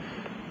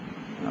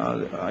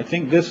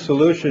think this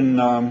solution,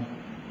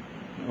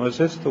 was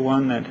this the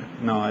one that,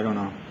 no, I don't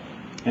know.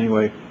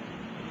 Anyway,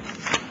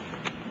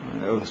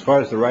 as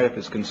far as the write-up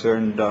is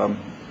concerned,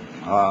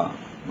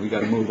 we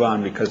got to move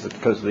on because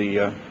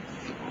the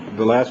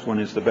last one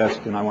is the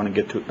best, and I want to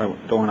get to. I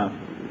don't want to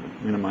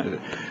minimize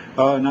it.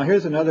 Now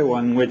here's another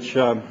one, which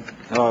well,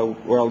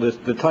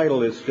 the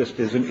title is just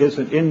is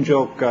an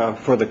in-joke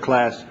for the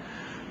class,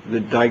 the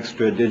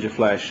Dijkstra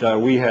Digiflash.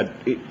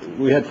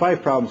 We had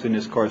 5 problems in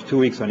this course, 2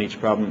 weeks on each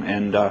problem,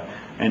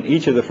 and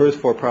each of the first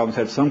 4 problems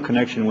had some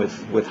connection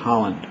with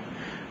Holland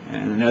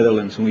and the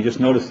Netherlands, and we just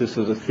noticed this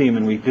as a theme,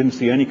 and we didn't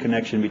see any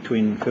connection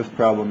between the 5th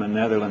problem and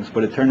Netherlands.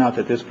 But it turned out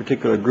that this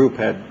particular group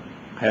had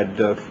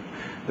the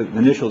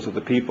initials of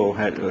the people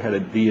had a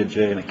D, a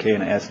J, and a K,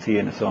 and a ST,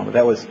 and so on. But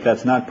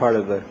that's not part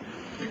of the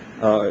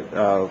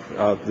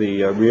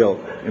real.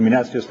 I mean,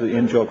 that's just the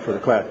in-joke for the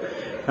class.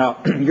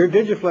 Now, your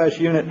Digiflash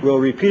unit will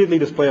repeatedly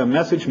display a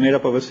message made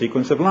up of a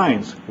sequence of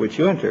lines, which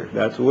you enter.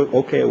 That's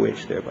okay,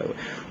 which there, by the way.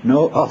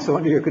 No, also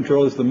under your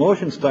control is the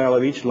motion style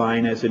of each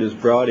line as it is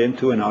brought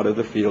into and out of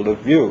the field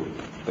of view.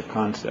 The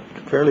concept.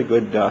 Fairly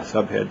good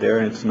subhead there,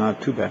 and it's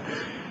not too bad.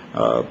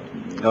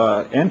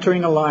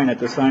 Entering a line at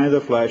the sign of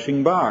the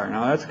flashing bar.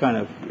 Now, that's kind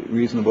of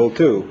reasonable,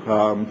 too.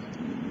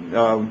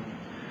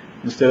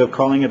 Instead of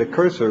calling it a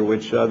cursor,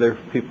 which other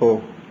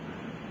people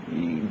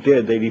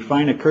did, they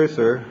defined a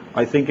cursor.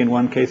 I think in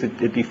one case it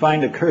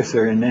defined a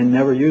cursor and then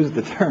never used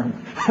the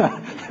term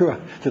to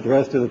the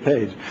rest of the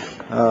page.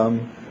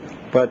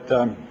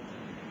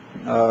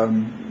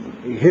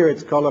 Here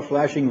it's called a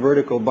flashing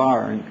vertical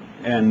bar,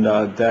 and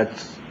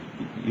that's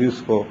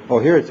useful. Oh,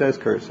 here it says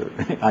cursor.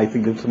 I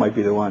think this might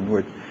be the one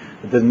where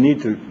it doesn't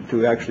need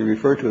to actually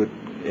refer to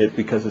it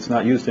because it's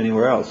not used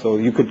anywhere else. So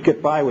you could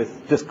get by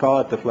with just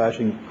call it the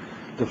flashing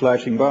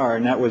bar,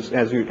 and that was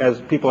as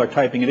people are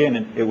typing it in,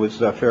 it was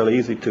fairly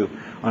easy to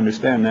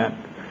understand that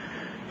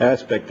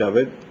aspect of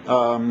it.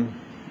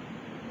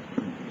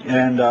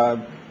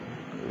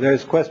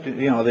 There's question,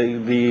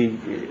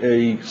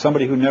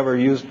 somebody who never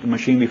used the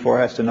machine before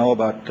has to know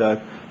about the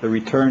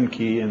return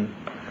key and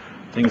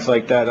things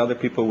like that. Other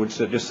people would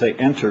just say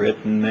enter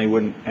it, and they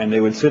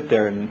would sit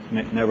there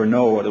and never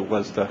know what it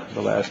was the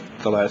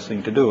last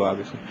thing to do,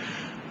 obviously.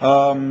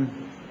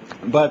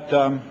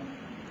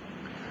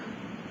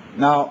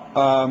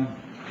 Now,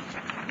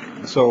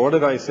 so what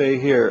did I say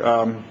here?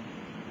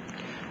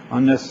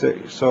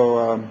 Unnecessary.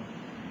 So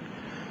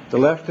the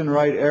left and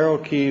right arrow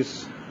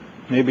keys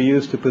may be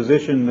used to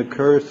position the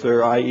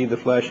cursor, i.e. the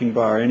flashing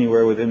bar,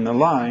 anywhere within the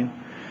line.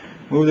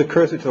 Move the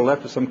cursor to the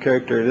left of some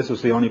character. This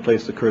was the only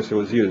place the cursor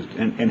was used.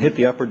 And hit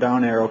the up or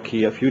down arrow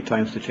key a few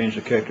times to change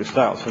the character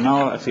style. So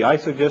now, let's see, I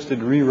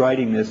suggested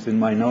rewriting this in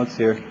my notes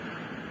here.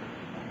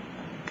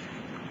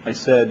 I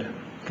said,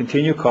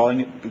 continue calling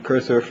it the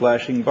cursor a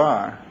flashing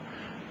bar.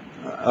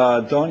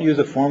 Don't use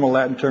a formal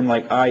Latin term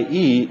like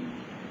IE,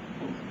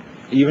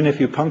 even if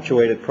you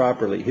punctuate it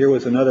properly. Here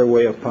was another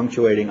way of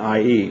punctuating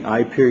IE,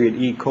 I period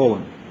E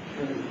colon.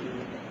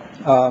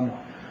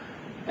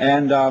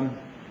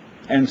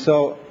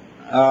 So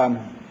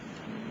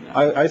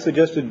I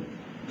suggested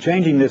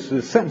changing this.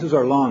 The sentences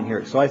are long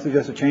here, so I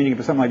suggested changing it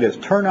to something like this.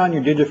 Turn on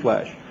your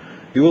Digiflash.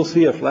 You will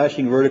see a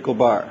flashing vertical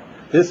bar.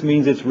 This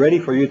means it's ready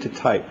for you to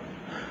type.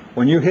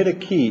 When you hit a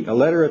key, a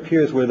letter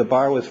appears where the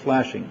bar was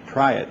flashing.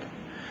 Try it.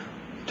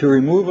 To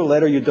remove a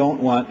letter you don't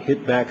want,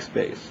 hit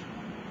backspace.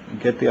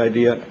 Get the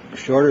idea?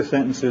 Shorter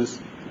sentences.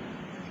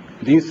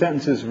 These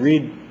sentences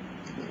read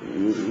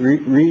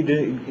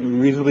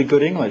reasonably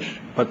good English,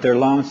 but they're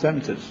long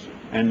sentences,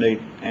 and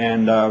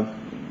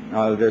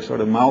they're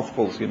sort of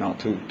mouthfuls,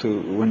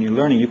 to when you're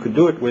learning. You could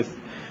do it with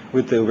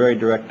a very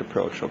direct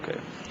approach. Okay,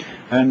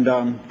 and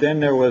then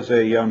there was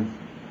a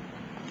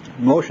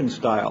motion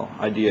style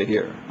idea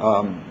here.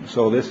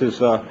 So this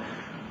is a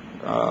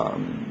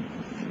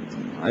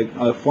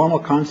formal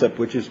concept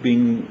which is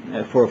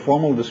being, for a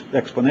formal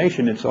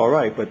explanation, it's all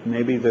right, but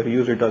maybe the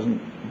user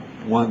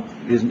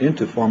isn't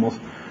into formal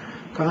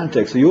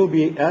context. So you will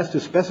be asked to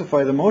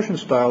specify the motion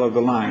style of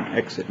the line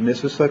exit, and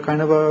this is a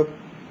kind of a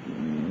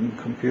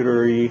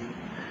computery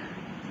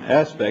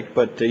aspect,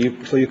 but you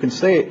can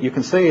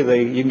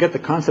get the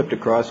concept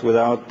across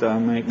without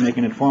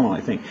making it formal,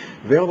 I think.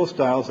 Available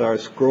styles are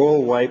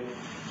scroll, wipe,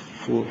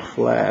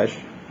 flash.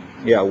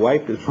 Yeah,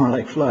 wipe is more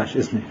like flash,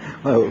 isn't it?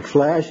 Well,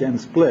 flash and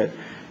split.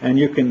 And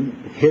you can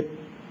hit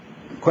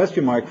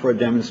question mark for a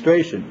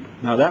demonstration.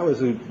 Now that was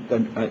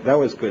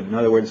good. In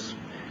other words,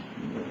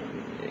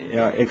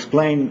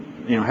 explain.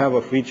 Have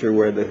a feature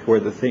where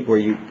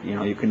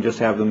you can just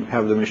have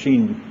the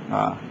machine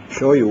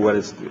show you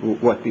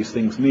what these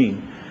things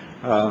mean,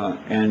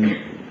 and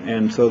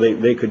and so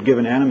they could give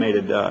an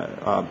animated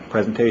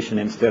presentation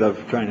instead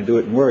of trying to do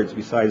it in words.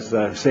 Besides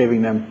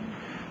saving them,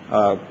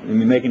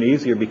 making it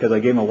easier because I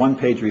gave them a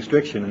one-page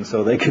restriction, and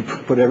so they could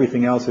put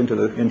everything else into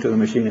the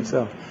machine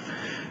itself.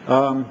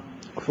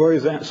 For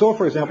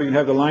example, you can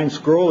have the line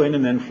scroll in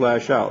and then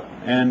flash out,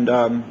 and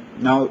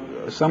now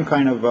some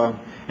kind of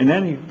and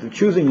then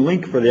choosing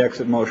link for the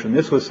exit motion.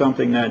 This was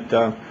something that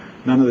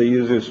none of the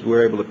users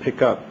were able to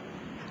pick up.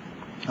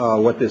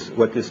 What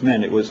this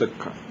meant. It was a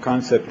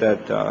concept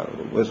that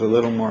was a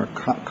little more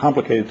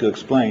complicated to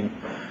explain,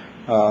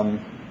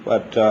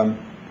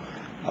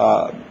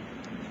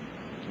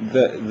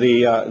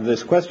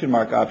 this question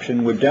mark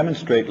option would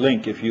demonstrate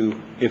link if you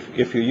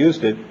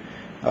used it,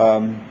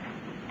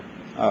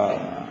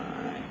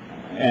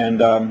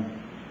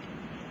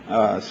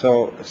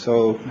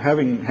 so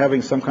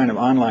having some kind of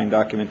online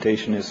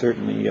documentation is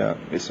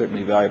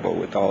certainly valuable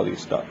with all of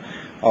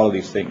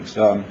these things.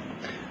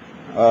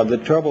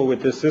 The trouble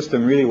with this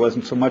system really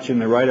wasn't so much in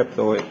the write-up,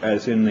 though,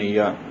 as in the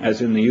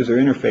user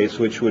interface,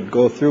 which would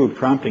go through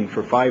prompting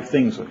for 5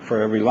 things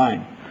for every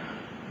line.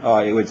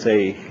 It would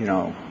say,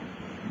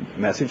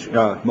 message,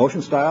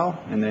 motion style,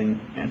 and then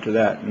enter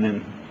that, and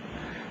then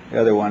the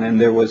other one. And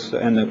there was,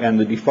 and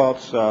the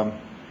defaults were,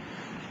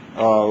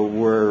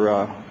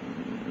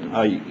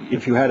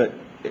 if you had it,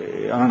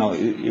 I don't know,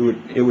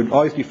 it would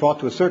always default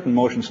to a certain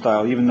motion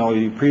style, even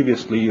though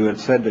previously you had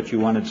said that you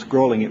wanted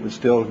scrolling. It would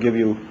still give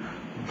you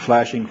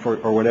flashing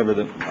or whatever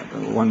the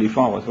one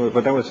default was.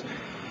 But that was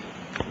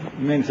the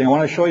main thing. I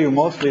want to show you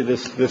mostly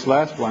this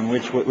last one,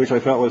 which I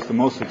felt was the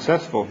most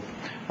successful.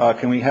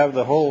 Can we have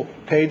the whole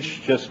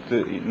page just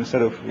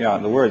instead of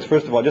the words?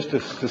 First of all, just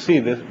to see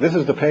this. This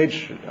is the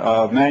page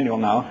manual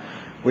now,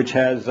 which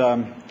has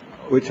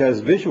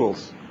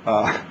visuals,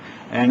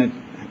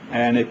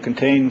 and it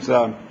contains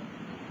some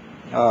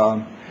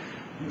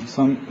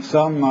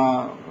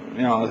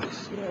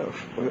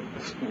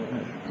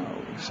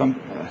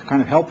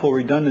kind of helpful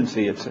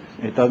redundancy.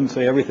 It doesn't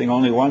say everything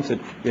only once.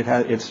 It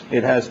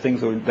has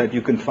things that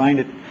you can find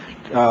it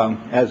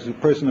as the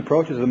person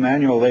approaches the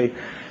manual. They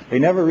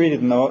never read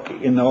it in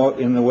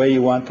the way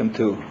you want them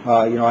to.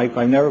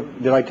 I never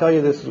did. I tell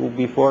you this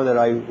before, that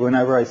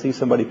whenever I see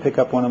somebody pick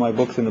up one of my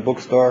books in the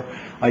bookstore,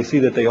 I see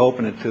that they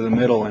open it to the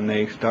middle and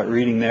they start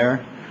reading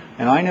there.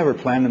 And I never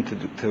planned them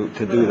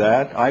to do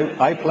that.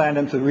 I planned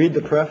them to read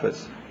the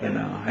preface,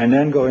 and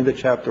then go into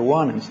chapter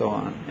 1 and so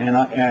on. And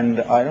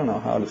I don't know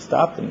how to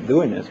stop them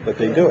doing this, but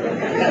they do it.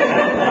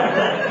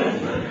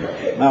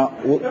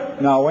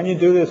 Now, when you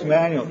do this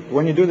manual,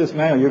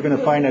 you're going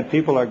to find that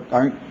people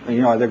aren't,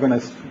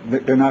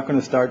 they're not going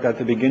to start at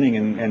the beginning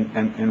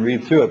and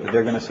read through it, but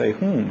they're going to say,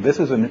 this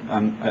is an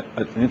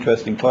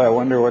interesting toy. I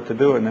wonder what to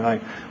do. And then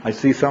I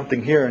see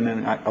something here, and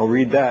then I'll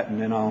read that,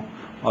 and then I'll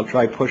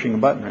try pushing a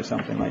button or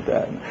something like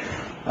that.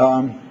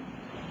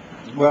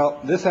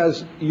 Well, this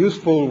has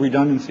useful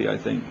redundancy, I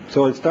think.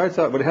 So it starts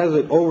out, but it has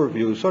an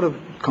overview. It's sort of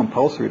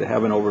compulsory to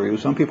have an overview.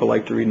 Some people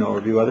like to read an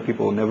overview. Other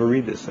people will never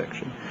read this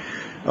section,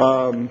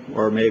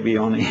 or maybe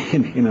only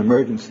in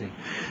emergency.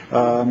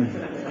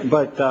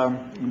 But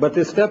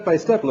this step by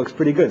step looks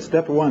pretty good.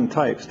 Step 1,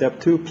 type. Step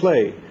 2,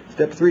 play.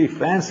 Step 3,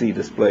 fancy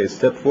display.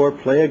 Step 4,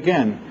 play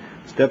again.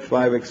 Step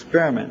 5,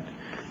 experiment.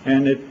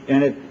 And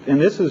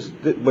this is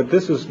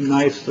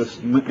nice,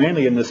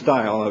 mainly in the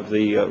style of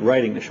the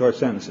writing, the short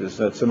sentences.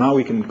 So now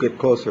we can get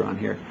closer on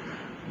here.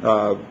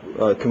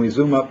 Can we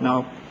zoom up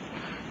now?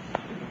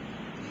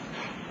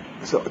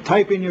 So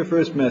type in your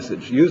first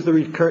message. Use the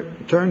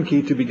return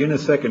key to begin a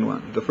second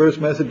one. The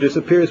first message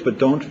disappears, but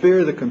don't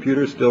fear, the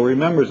computer still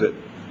remembers it.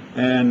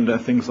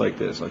 And things like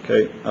this.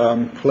 Okay.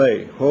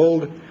 Play.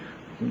 Hold.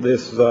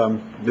 This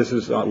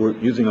is we're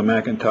using a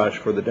Macintosh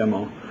for the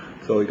demo,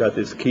 so we got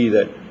this key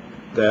that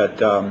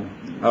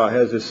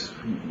has this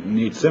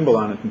neat symbol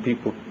on it, and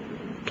people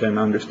can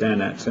understand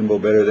that symbol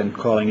better than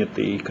calling it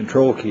the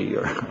control key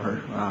or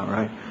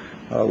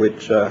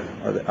which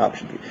or the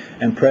option key.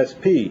 And press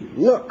P.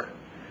 Look,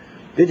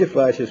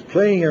 Digiflash is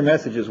playing your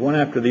messages one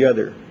after the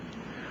other.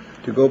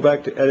 To go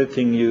back to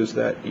editing, use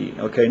that E.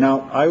 Okay,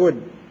 now I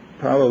would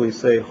probably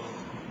say,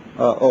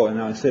 and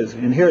now it says,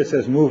 and here it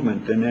says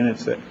movement, and then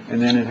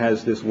it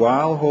has this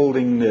while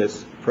holding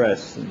this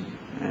press.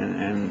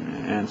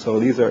 And so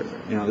these are,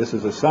 this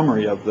is a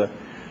summary of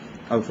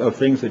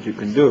things that you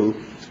can do,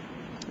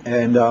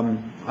 and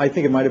I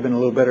think it might have been a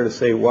little better to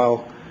say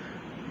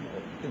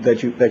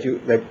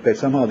that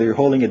somehow you're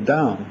holding it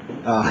down,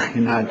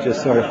 and not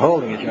just sort of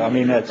holding it. I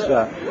mean, that's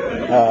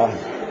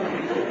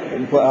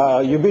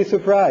you'd be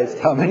surprised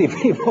how many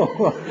people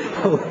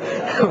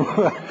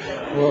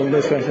will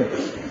listen.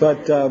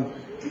 But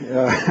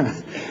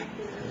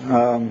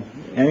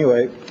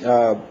anyway,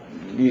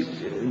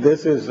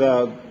 this is.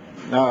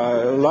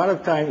 A lot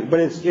of times, but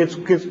it's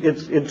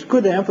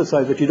good to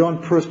emphasize that you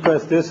don't first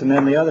press this and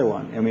then the other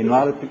one. I mean,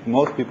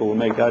 most people will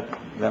make that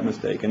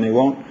mistake, and they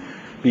won't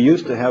be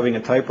used to having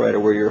a typewriter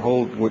where you're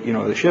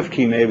the shift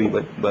key maybe,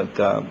 but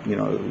you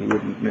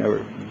would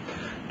never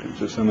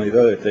do some of these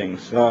other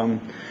things.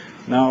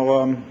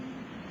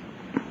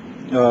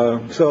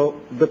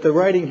 But the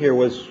writing here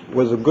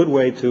was a good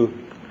way to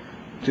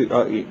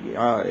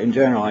in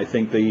general, I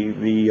think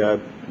the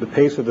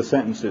pace of the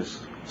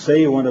sentences.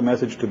 Say you want a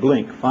message to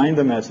blink, find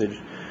the message.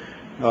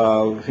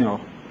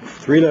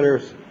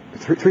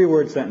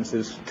 3-word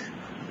sentences,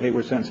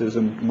 8-word sentences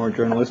in more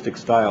journalistic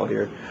style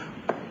here.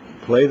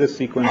 Play the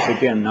sequence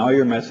again. Now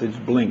your message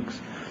blinks.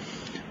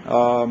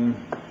 Now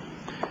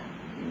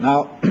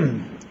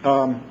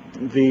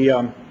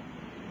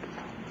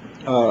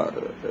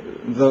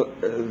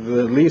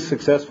the least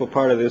successful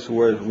part of this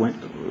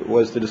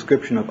was the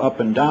description of up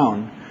and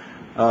down,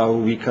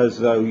 because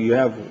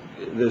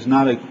there's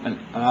not an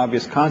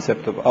obvious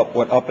concept of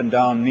what up and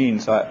down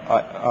means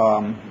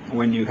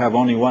when you have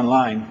only one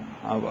line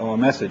of a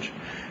message,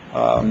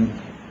 so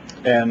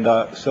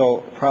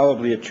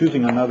probably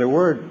choosing another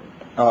word,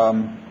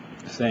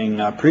 saying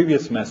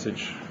previous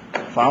message,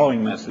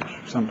 following message,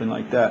 something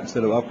like that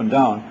instead of up and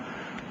down,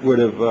 would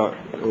have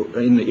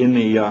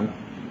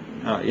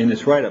in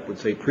this write-up would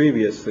say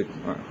previous,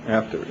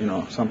 after,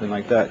 something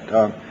like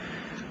that,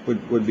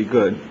 would be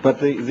good. But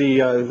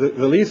the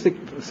least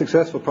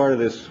successful part of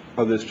this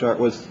chart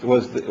was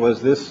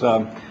this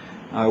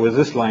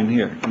line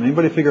here. Can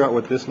anybody figure out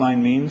what this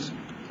line means?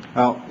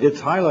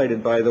 It's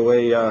highlighted, by the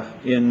way,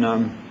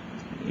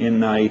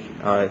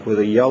 with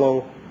a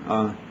yellow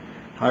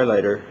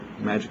highlighter,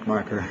 magic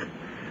marker,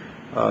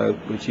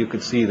 which you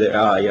could see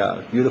there.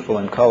 Yeah, beautiful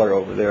in color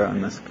over there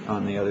on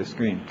the other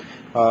screen.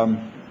 There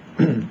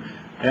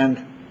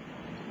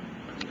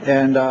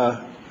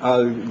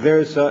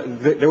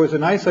was a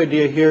nice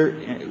idea here.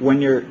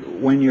 When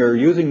you're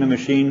using the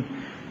machine,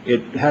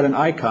 it had an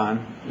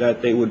icon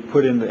that they would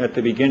put in at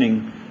the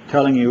beginning,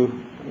 telling you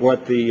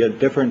what the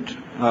different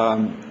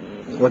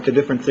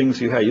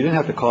things you had. You didn't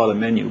have to call it a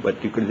menu,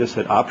 but you could have just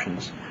said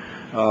options.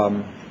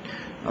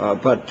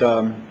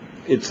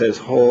 It says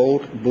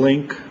hold,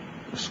 blink,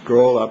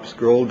 scroll up,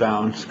 scroll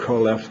down,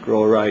 scroll left,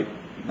 scroll right.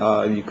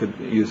 You could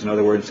use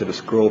another word instead of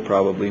scroll,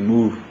 probably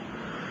move.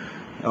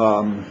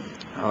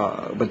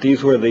 But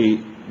these were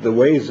the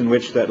ways in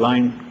which that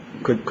line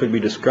could be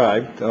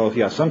described.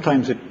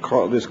 Sometimes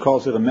this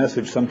calls it a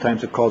message,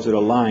 sometimes it calls it a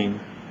line,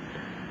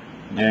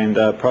 and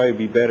probably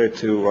be better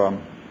to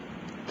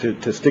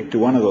stick to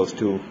one of those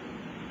two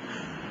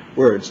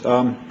words.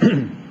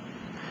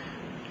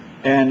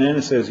 And then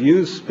it says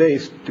use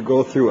space to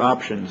go through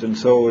options, and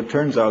so it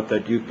turns out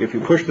that if you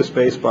push the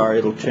space bar,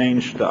 it'll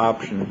change the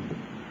option.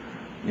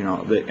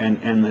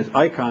 And the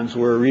icons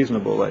were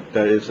reasonable.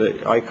 That is,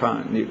 an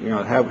icon.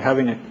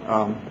 Having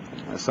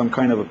some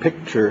kind of a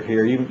picture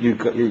here.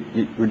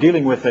 We're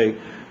dealing with a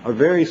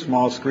very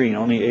small screen,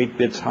 only 8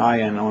 bits high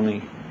and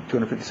only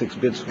 256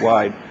 bits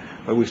wide.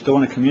 But we still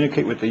want to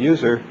communicate with the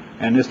user,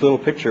 and this little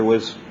picture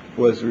was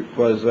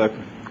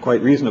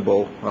quite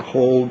reasonable. A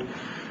hold,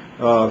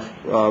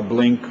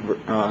 blink,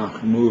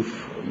 move.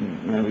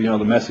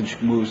 The message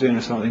moves in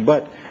or something.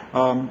 But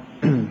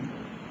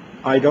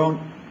I didn't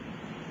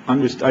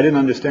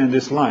understand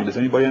this line. Does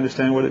anybody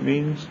understand what it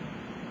means?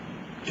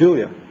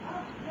 Julia?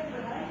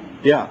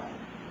 Yeah.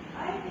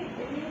 I think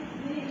it means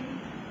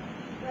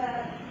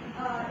that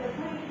they're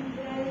trying to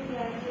convey the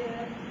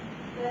idea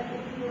that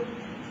if you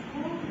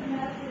move the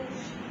message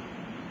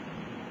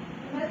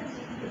is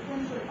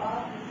essentially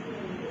off the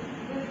screen. This is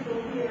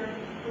visible here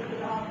with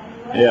it off on the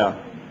left.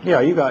 Yeah,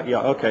 you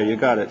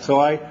got it. So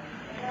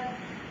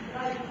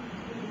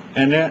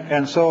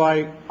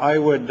I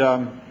would.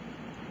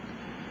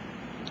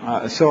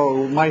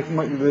 So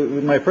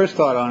my first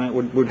thought on it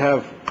would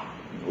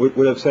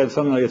have said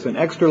something like this: an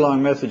extra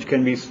long message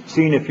can be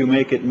seen if you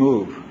make it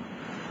move.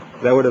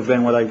 That would have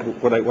been what I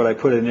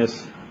put in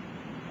this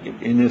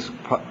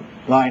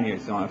line here.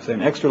 So I'm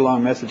saying extra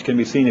long message can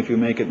be seen if you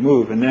make it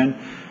move, and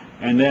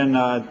then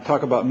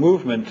talk about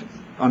movement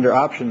under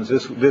options.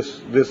 This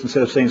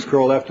instead of saying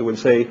scroll left, it would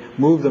say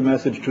move the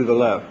message to the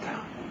left,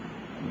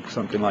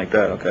 something like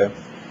that. Okay.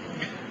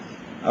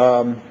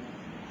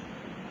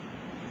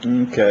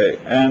 Okay,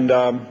 and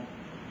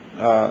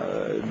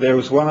there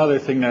was one other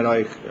thing that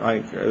I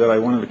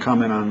wanted to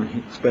comment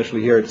on,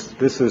 especially here.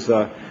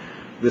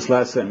 This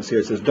last sentence here.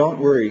 It says, "Don't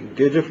worry,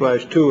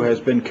 Digiflash 2 has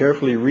been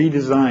carefully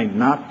redesigned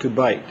not to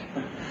bite."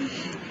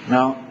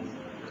 Now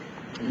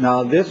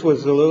this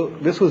was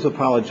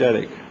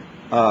apologetic.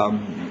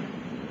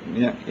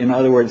 In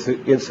other words,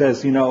 it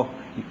says,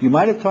 you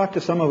might have talked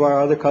to some of our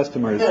other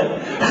customers,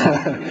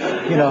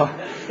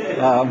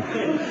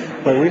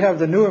 but we have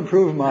the new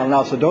improved model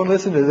now, so don't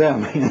listen to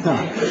them.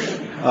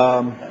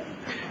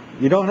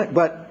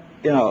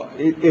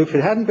 If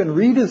it hadn't been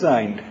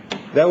redesigned,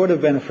 that would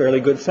have been a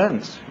fairly good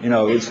sentence.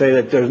 You'd say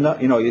that there's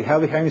not, you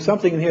having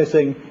something in here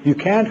saying you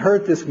can't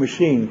hurt this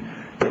machine,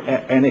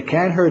 and it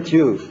can't hurt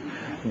you.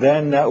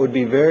 Then that would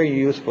be very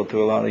useful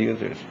to a lot of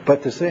users.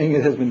 But the saying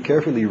it has been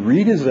carefully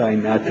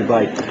redesigned not to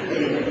bite,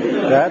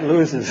 that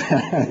loses.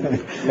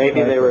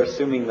 Maybe they were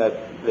assuming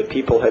that the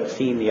people had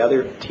seen the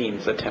other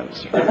team's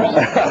attempts first.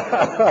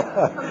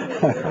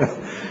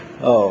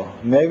 Oh,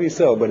 maybe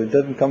so, but it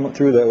doesn't come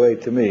through that way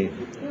to me.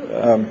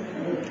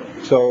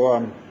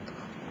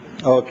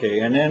 Okay,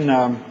 and then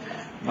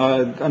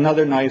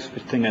Another nice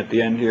thing at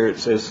the end here, it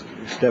says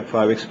step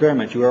 5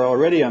 experiment. You are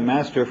already a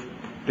master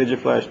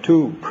Digiflash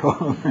 2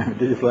 programmer.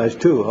 Digiflash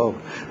 2, oh,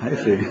 I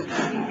see.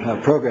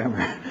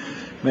 Programmer.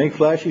 Make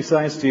flashy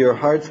signs to your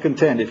heart's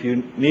content. If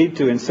you need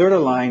to insert a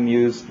line,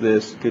 use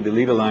this. To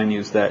delete a line,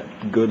 use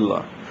that. Good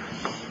luck.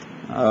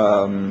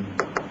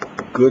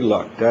 Good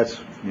luck. That's,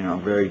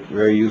 very,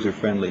 very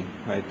user-friendly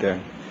right there.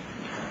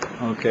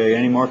 Okay,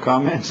 any more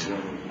comments?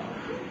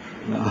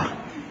 No.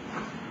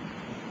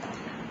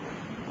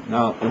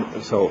 Now,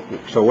 so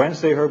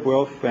Wednesday, Herb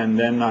Wolf, and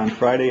then on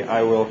Friday,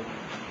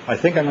 I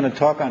think I'm going to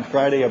talk on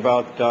Friday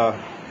about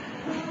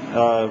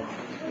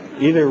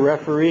either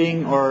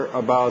refereeing or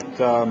about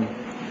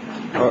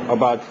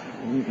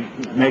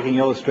making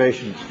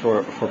illustrations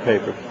for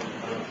paper.